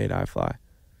hard when I made I Fly,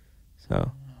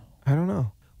 so I don't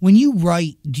know. When you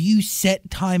write, do you set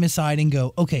time aside and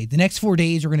go, okay, the next 4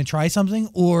 days we're going to try something?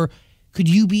 Or could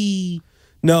you be...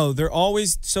 No, they're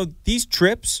always so these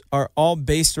trips are all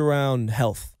based around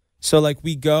health. So like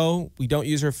we go, we don't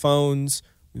use our phones,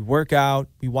 we work out,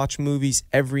 we watch movies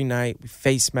every night, we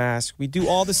face mask, we do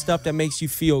all the stuff that makes you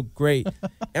feel great.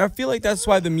 And I feel like that's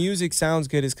why the music sounds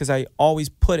good is because I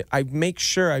always I make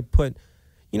sure I put,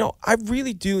 I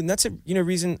really do, and that's a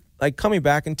reason like coming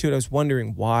back into it, I was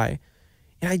wondering why.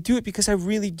 And I do it because I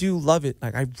really do love it.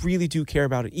 Like, I really do care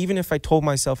about it. Even if I told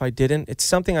myself I didn't, it's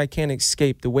something I can't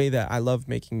escape the way that I love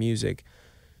making music.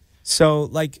 So,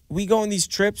 like, we go on these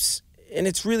trips, and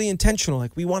it's really intentional.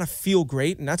 Like, we want to feel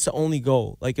great, and that's the only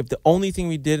goal. Like, if the only thing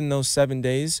we did in those 7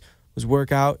 days was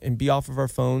work out and be off of our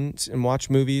phones and watch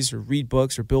movies or read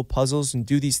books or build puzzles and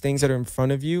do these things that are in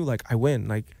front of you, like, I win.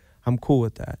 Like, I'm cool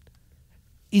with that.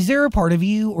 Is there a part of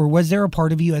you, or was there a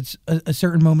part of you at a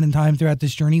certain moment in time throughout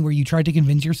this journey where you tried to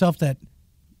convince yourself that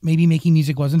maybe making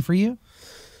music wasn't for you?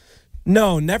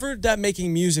 No, never that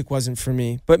making music wasn't for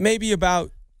me, but maybe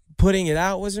about putting it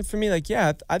out wasn't for me. Like,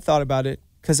 yeah, I thought about it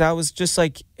because I was just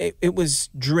like, it was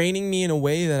draining me in a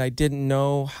way that I didn't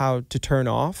know how to turn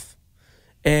off.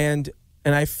 And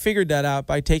I figured that out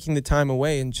by taking the time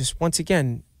away and just, once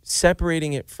again,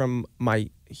 separating it from my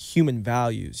human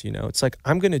values. It's like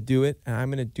I'm gonna do it and I'm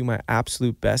gonna do my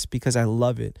absolute best because I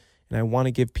love it and I want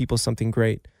to give people something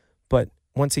great. But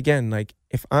once again, like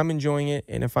if I'm enjoying it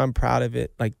and if I'm proud of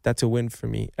it, like that's a win for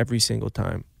me every single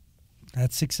time.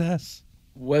 That's success.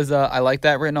 Was I Like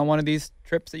That written on one of these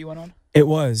trips that you went on? It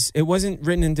wasn't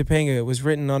written in Topanga. It was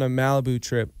written on a Malibu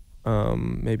trip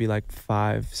maybe like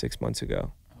 5-6 months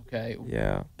ago. Okay.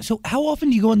 Yeah. So how often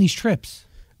do you go on these trips?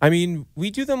 I mean,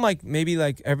 we do them like maybe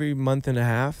like every month and a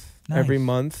half, Nice. every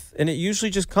month. And it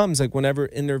usually just comes like whenever,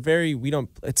 and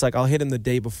it's like I'll hit them the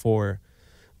day before.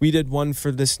 We did one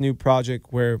for this new project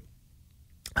where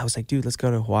I was like, dude, let's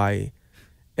go to Hawaii.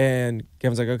 And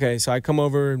Kevin's like, okay. So I come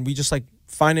over and we just like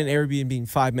find an Airbnb in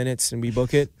 5 minutes and we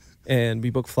book it and we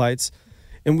book flights.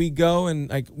 And we go and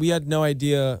like we had no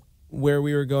idea where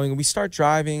we were going. And we start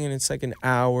driving and it's like an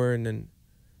hour and then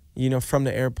from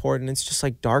the airport, and it's just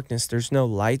like darkness. There's no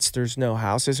lights, there's no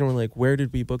houses, and we're like, where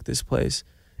did we book this place?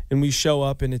 And we show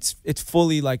up, and it's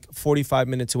fully like 45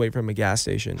 minutes away from a gas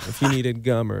station if you needed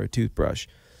gum or a toothbrush.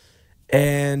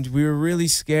 And we were really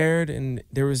scared, and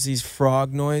there was these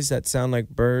frog noise that sound like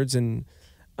birds, and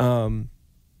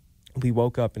we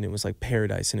woke up, and it was like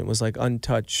paradise, and it was like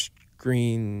untouched,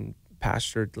 green,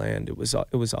 pastured land. It was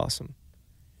awesome.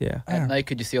 Yeah. At night,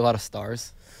 could you see a lot of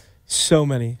stars? So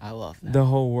many. I love that. The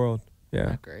whole world. Yeah.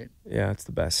 That's great. Yeah, it's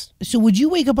the best. So would you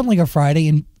wake up on like a Friday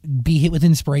and be hit with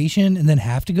inspiration and then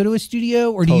have to go to a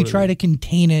studio, or do you try to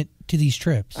contain it to these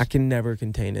trips? I can never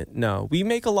contain it. No. We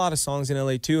make a lot of songs in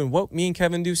LA too, and what me and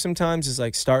Kevin do sometimes is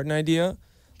like start an idea.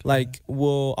 Like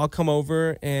I'll come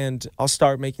over and I'll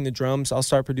start making the drums. I'll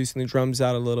start producing the drums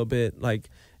out a little bit. Like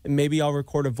maybe I'll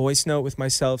record a voice note with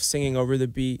myself singing over the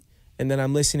beat. And then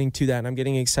I'm listening to that and I'm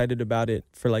getting excited about it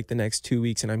for like the next 2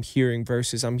 weeks. And I'm hearing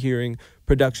verses, I'm hearing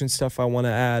production stuff I want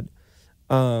to add.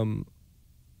 And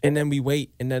then we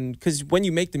wait. And then, because when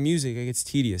you make the music, it gets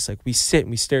tedious. Like we sit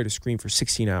and we stare at a screen for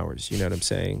 16 hours, you know what I'm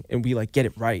saying? And we like get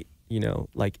it right,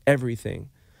 like everything.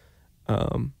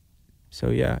 So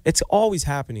yeah, it's always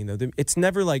happening though. It's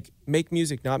never like make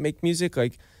music, not make music.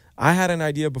 Like I had an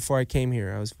idea before I came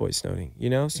here. I was voice noting,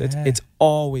 So it's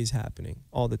always happening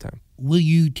all the time. Will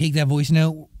you take that voice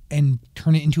note and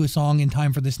turn it into a song in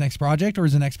time for this next project, or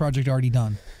is the next project already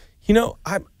done?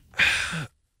 I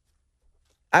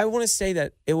want to say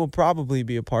that it will probably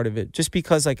be a part of it just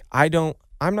because like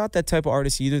I'm not that type of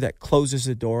artist either that closes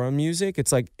the door on music.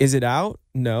 It's like, is it out?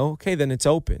 No. Okay, then it's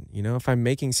open. If I'm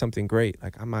making something great,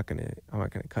 like I'm not gonna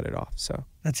cut it off. So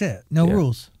that's it. No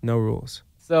rules. No rules.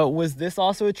 So was this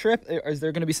also a trip? Is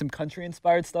there going to be some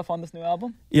country-inspired stuff on this new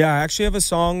album? Yeah, I actually have a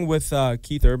song with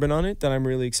Keith Urban on it that I'm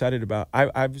really excited about.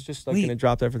 I was just like going to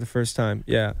drop that for the first time.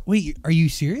 Yeah. Wait, are you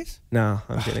serious? No,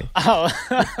 I'm kidding. Oh.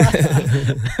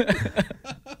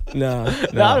 No.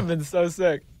 That would have been so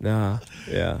sick. Nah,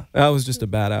 yeah. That was just a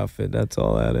bad outfit. That's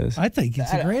all that is. I think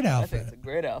it's a great outfit. I think it's a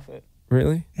great outfit.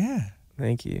 Really? Yeah.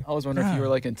 Thank you. I was wondering if you were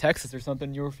like in Texas or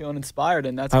something. You were feeling inspired,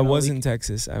 and that's. I was in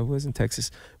Texas.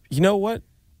 You know what?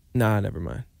 Nah, never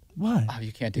mind. What? Oh,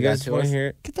 you can't do You that guys to want us. to hear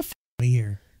it? Get the out of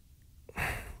here.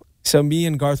 So me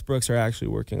and Garth Brooks are actually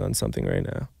working on something right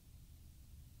now.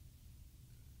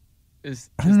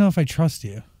 I don't know if I trust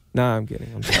you. Nah, I'm kidding.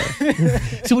 I'm sorry.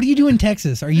 So what do you do in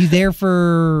Texas? Are you there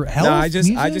for health? No, I just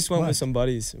music? went What? with some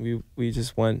buddies. We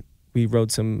just went. We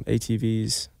rode some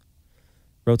ATVs,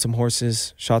 rode some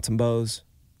horses, shot some bows.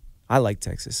 I like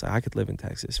Texas. I could live in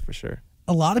Texas for sure.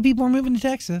 A lot of people are moving to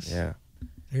Texas. Yeah.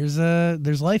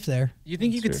 There's life there. You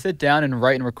think you That's could true. sit down and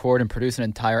write and record and produce an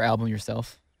entire album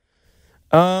yourself?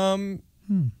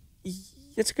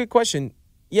 It's a good question.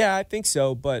 Yeah, I think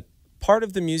so. But part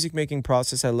of the music making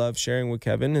process I love sharing with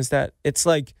Kevin is that it's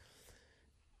like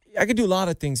I could do a lot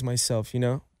of things myself, you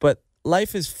know, but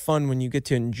life is fun when you get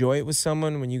to enjoy it with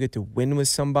someone, when you get to win with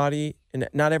somebody, and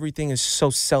not everything is so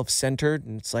self-centered.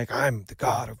 And it's like, I'm the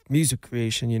god of music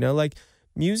creation, you know, like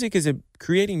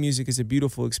creating music is a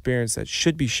beautiful experience that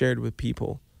should be shared with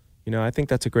people. You know, I think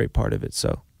that's a great part of it.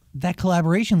 So That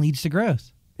collaboration leads to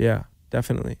growth. yeah,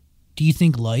 definitely. Do you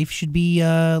think life should be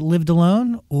lived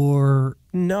alone, or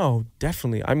No,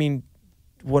 definitely. I mean,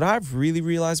 what I've really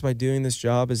realized by doing this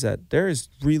job is that there is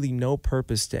really no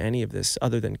purpose to any of this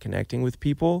other than connecting with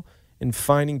people and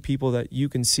finding people that you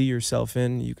can see yourself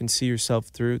in, you can see yourself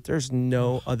through. There's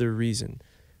no other reason.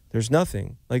 There's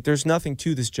nothing. Like, there's nothing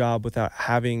to this job without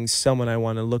having someone I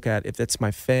want to look at, if that's my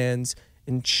fans,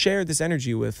 and share this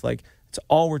energy with. Like, it's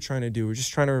all we're trying to do. We're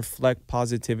just trying to reflect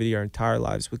positivity our entire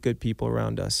lives with good people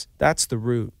around us. That's the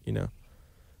root, you know.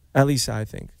 At least I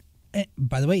think.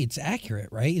 by the way, it's accurate,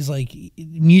 right? It's like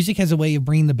music has a way of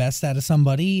bringing the best out of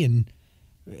somebody,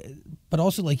 but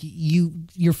also like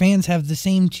your fans have the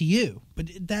same to you. But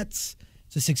it's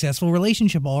a successful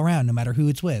relationship all around, no matter who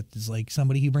it's with. It's like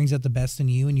somebody who brings out the best in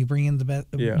you, and you bring in the best.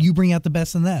 Yeah. You bring out the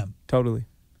best in them. Totally.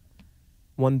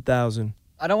 1,000.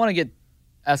 I don't want to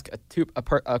ask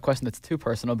a question that's too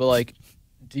personal, but like,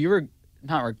 do you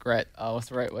not regret? What's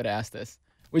the right way to ask this?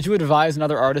 Would you advise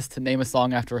another artist to name a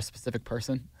song after a specific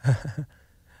person?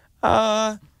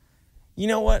 You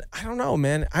know what? I don't know,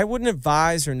 man. I wouldn't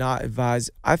advise or not advise.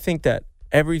 I think that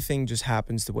everything just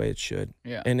happens the way it should.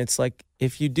 Yeah. And it's like,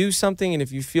 if you do something and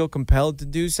if you feel compelled to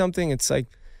do something, it's like,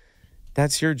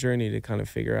 that's your journey to kind of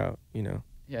figure out, you know?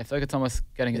 Yeah, I feel like it's almost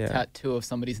getting a Yeah. tattoo of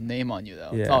somebody's name on you,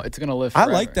 though. Yeah. It's going to live I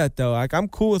forever. like that though. Like, I'm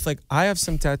cool with, like, I have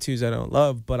some tattoos I don't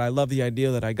love, but I love the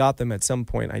idea that I got them at some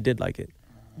point. I did like it.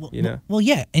 You know? Well,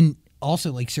 yeah, and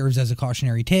also like serves as a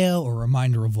cautionary tale or a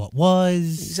reminder of what was.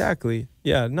 Exactly.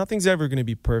 Yeah, nothing's ever going to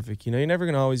be perfect. You know, you're never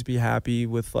going to always be happy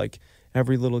with like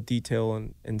every little detail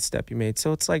and step you made.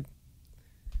 So it's like,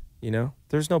 you know,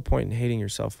 there's no point in hating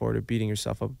yourself for it or beating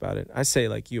yourself up about it. I say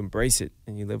like you embrace it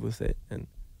and you live with it. And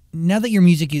Now that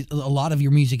a lot of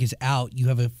your music is out, you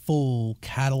have a full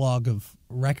catalog of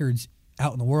records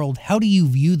out in the world. How do you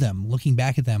view them, looking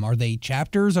back at them? Are they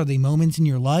chapters? Are they moments in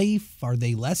your life? Are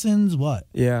they lessons? What?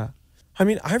 yeah. I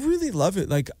mean, I really love it.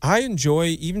 Like, I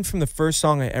enjoy, even from the first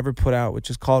song I ever put out, which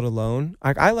is called Alone.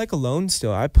 I like Alone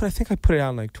still. I think I put it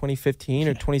out in like 2015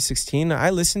 or 2016. I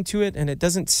listen to it and it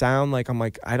doesn't sound like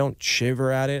I don't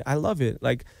shiver at it. I love it.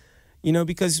 Like, you know,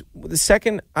 because the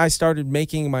second I started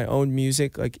making my own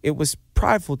music, like, it was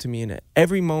prideful to me. And at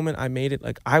every moment I made it,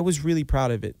 like, I was really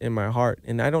proud of it in my heart.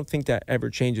 And I don't think that ever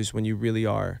changes when you really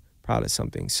are proud of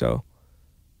something. So,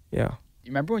 yeah. You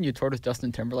remember when you toured with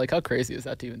Justin Timberlake? How crazy is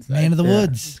that to even say? Man of the Yeah,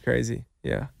 Woods. It's crazy.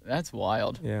 Yeah. That's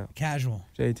wild. Yeah. Casual.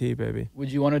 JT, baby.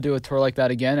 Would you want to do a tour like that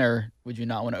again, or would you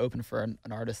not want to open for an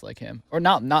artist like him? Or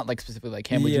not like specifically like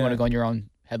him. Would you Yeah. want to go on your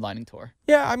own headlining tour?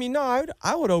 Yeah, I mean, no,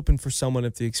 I would open for someone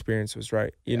if the experience was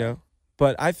right, you know?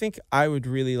 But I think I would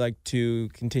really like to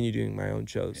continue doing my own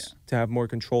shows, to have more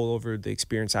control over the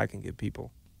experience I can give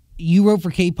people. You wrote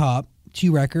for K-pop,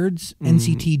 2 records, Mm-hmm.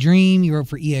 NCT Dream. You wrote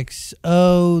for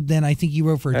EXO. Then I think you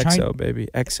wrote for China. EXO, baby.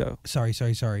 EXO. Sorry.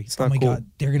 It's Oh not my cool. God,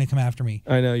 they're gonna come after me.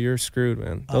 I know, you're screwed,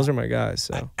 man. Those are my guys,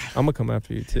 so I'm going to come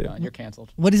after you, too. You're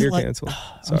canceled. What is You're it like? canceled.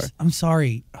 I'm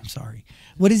Sorry. sorry.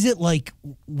 What is it like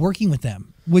working with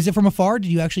them? Was it from afar?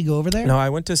 Did you actually go over there? No, I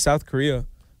went to South Korea.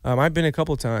 I've been a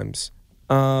couple times.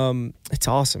 It's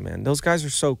awesome, man. Those guys are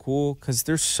so cool because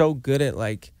they're so good at,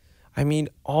 like, I mean,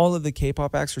 all of the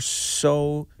K-pop acts are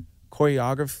so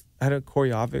choreographed.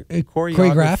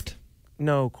 Choreographed?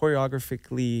 No,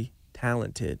 choreographically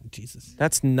talented. Jesus.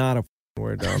 That's not a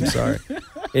word, though. I'm sorry.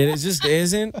 It just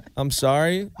isn't. I'm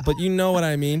sorry. But you know what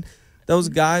I mean. Those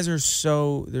guys they're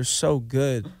so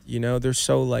good. You know, they're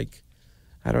so, like,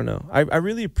 I don't know. I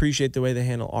really appreciate the way they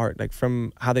handle art, like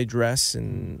from how they dress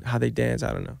and how they dance.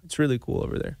 I don't know. It's really cool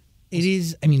over there. It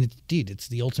is. I mean, it's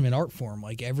the ultimate art form.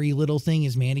 Like every little thing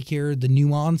is manicured, the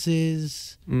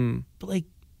nuances. But like,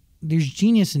 there's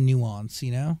genius in nuance,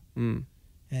 you know.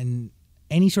 And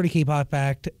any sort of K-pop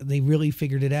act, they really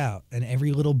figured it out, and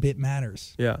every little bit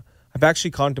matters. Yeah, I've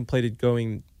actually contemplated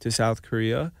going to South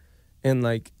Korea, and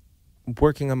like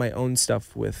working on my own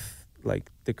stuff with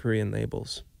like the Korean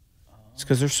labels. It's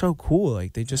because they're so cool.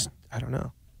 Like they just, I don't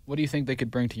know. What do you think they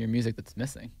could bring to your music that's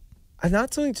missing?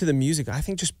 Not something to the music. I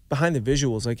think just behind the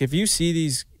visuals. Like if you see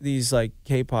these like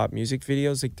K-pop music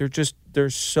videos, like they're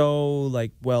so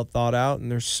like well thought out,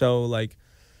 and they're so like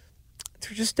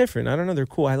they're just different. I don't know. They're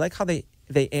cool. I like how they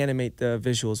animate the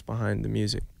visuals behind the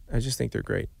music. I just think they're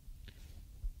great.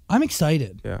 I'm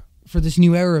excited. Yeah. For this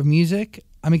new era of music.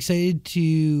 I'm excited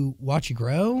to watch you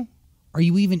grow. Are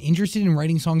you even interested in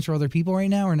writing songs for other people right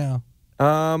now, or no?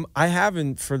 I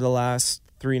haven't for the last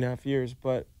 3.5 years,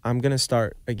 but I'm gonna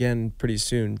start again pretty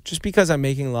soon. Just because I'm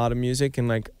making a lot of music, and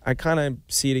like I kind of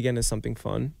see it again as something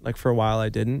fun. Like for a while I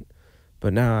didn't,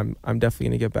 but now I'm definitely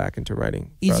gonna get back into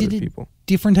writing for other people.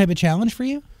 Different type of challenge for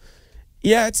you?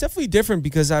 Yeah, it's definitely different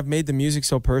because I've made the music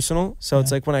so personal. So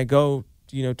it's like when I go,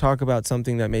 talk about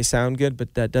something that may sound good,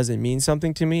 but that doesn't mean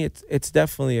something to me. It's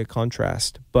definitely a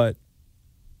contrast. But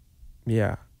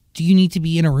yeah. Do you need to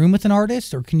be in a room with an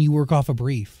artist, or can you work off a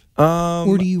brief?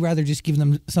 Or do you rather just give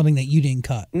them something that you didn't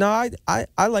cut? No,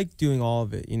 I like doing all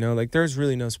of it, like there's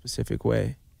really no specific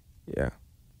way. Yeah.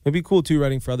 It'd be cool too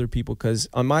writing for other people, because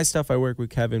on my stuff I work with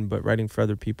Kevin, but writing for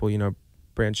other people,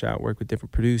 branch out, work with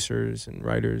different producers and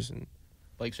writers, and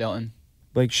Blake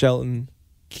Shelton,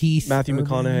 Keith, Matthew Urban.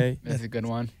 McConaughey. That's a good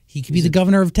one. He could be the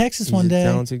governor of Texas one day. He's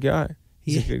a talented guy.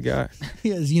 He's a good guy.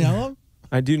 He is. You know him?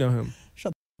 I do know him.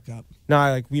 Shut the fuck up.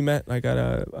 No, we met at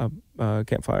a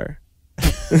campfire.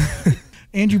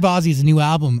 Andrew Bozzi's a new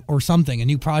album or something, a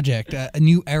new project, a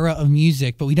new era of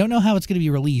music, but we don't know how it's going to be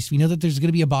released. We know that there's going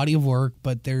to be a body of work,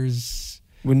 but there's...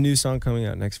 With a new song coming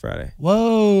out next Friday.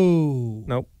 Whoa.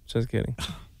 Nope, just kidding.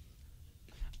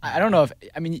 I don't know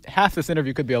half this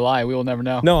interview could be a lie. We will never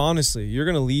know. No, honestly, you're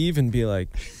going to leave and be like,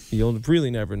 you'll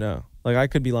really never know. Like, I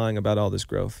could be lying about all this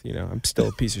growth, I'm still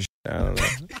a piece of shit. I don't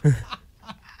know.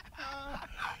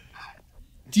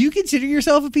 Do you consider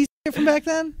yourself a piece of shit from back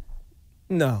then?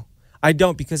 No, I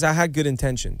don't, because I had good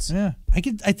intentions. Yeah, I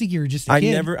think you were just a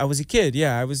kid. I was a kid.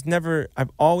 Yeah, I've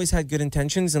always had good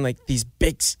intentions, and like these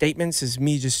big statements is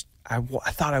me just, I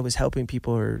thought I was helping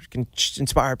people or can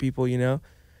inspire people,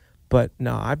 but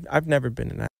no, I've never been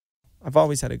in that. I've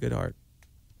always had a good heart.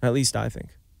 At least I think.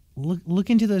 Look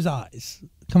into those eyes.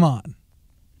 Come on.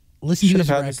 Listen to this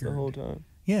record. This the whole time.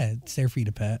 Yeah, it's there for you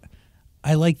to pet.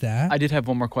 I like that. I did have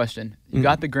one more question. You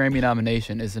got the Grammy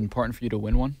nomination. Is it important for you to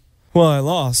win one? Well, I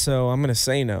lost, so I'm gonna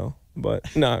say no.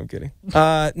 But no, I'm kidding.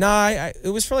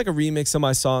 It was for like a remix of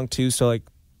my song too. So like,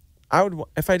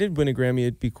 if I did win a Grammy,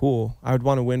 it'd be cool. I would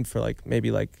want to win for like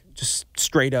maybe like just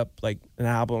straight up like an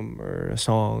album or a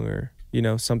song or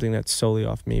something that's solely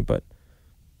off me. But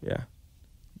yeah.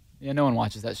 Yeah, no one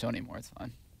watches that show anymore. It's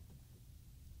fine.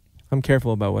 I'm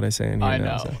careful about what I say in here. I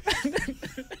now, know.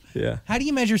 So. Yeah. How do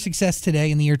you measure success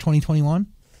today in the year 2021?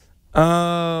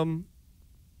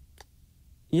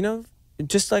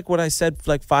 Just like what I said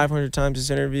like 500 times this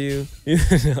interview.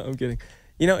 No, I'm kidding.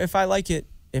 If I like it,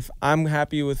 if I'm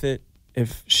happy with it,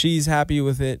 if she's happy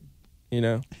with it,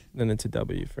 then it's a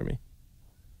W for me.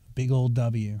 Big old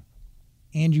W.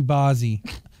 Andrew Bozzi.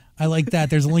 I like that.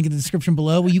 There's a link in the description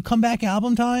below. Will you come back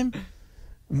album time?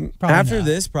 Probably After not.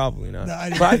 this, probably not. No,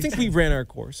 but I think we ran our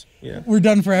course. Yeah. We're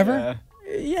done forever?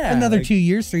 Yeah. Another 2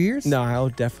 years, 3 years? No, I'll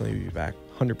definitely be back.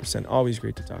 100%. Always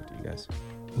great to talk to you guys.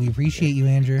 We appreciate you,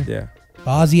 Andrew. Yeah.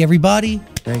 Bozzi, everybody.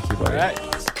 Thank you, buddy. All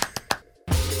right.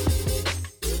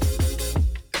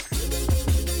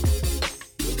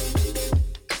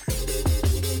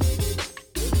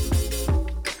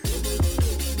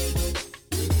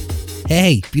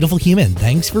 Hey, beautiful human.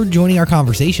 Thanks for joining our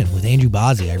conversation with Andrew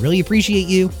Bozzi. I really appreciate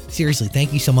you. Seriously,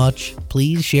 thank you so much.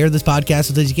 Please share this podcast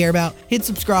with those you care about. Hit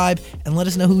subscribe and let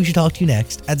us know who we should talk to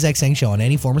next at Zach Sang Show on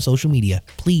any form of social media.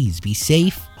 Please be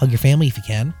safe. Hug your family if you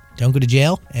can. Don't go to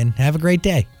jail and have a great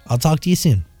day. I'll talk to you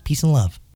soon. Peace and love.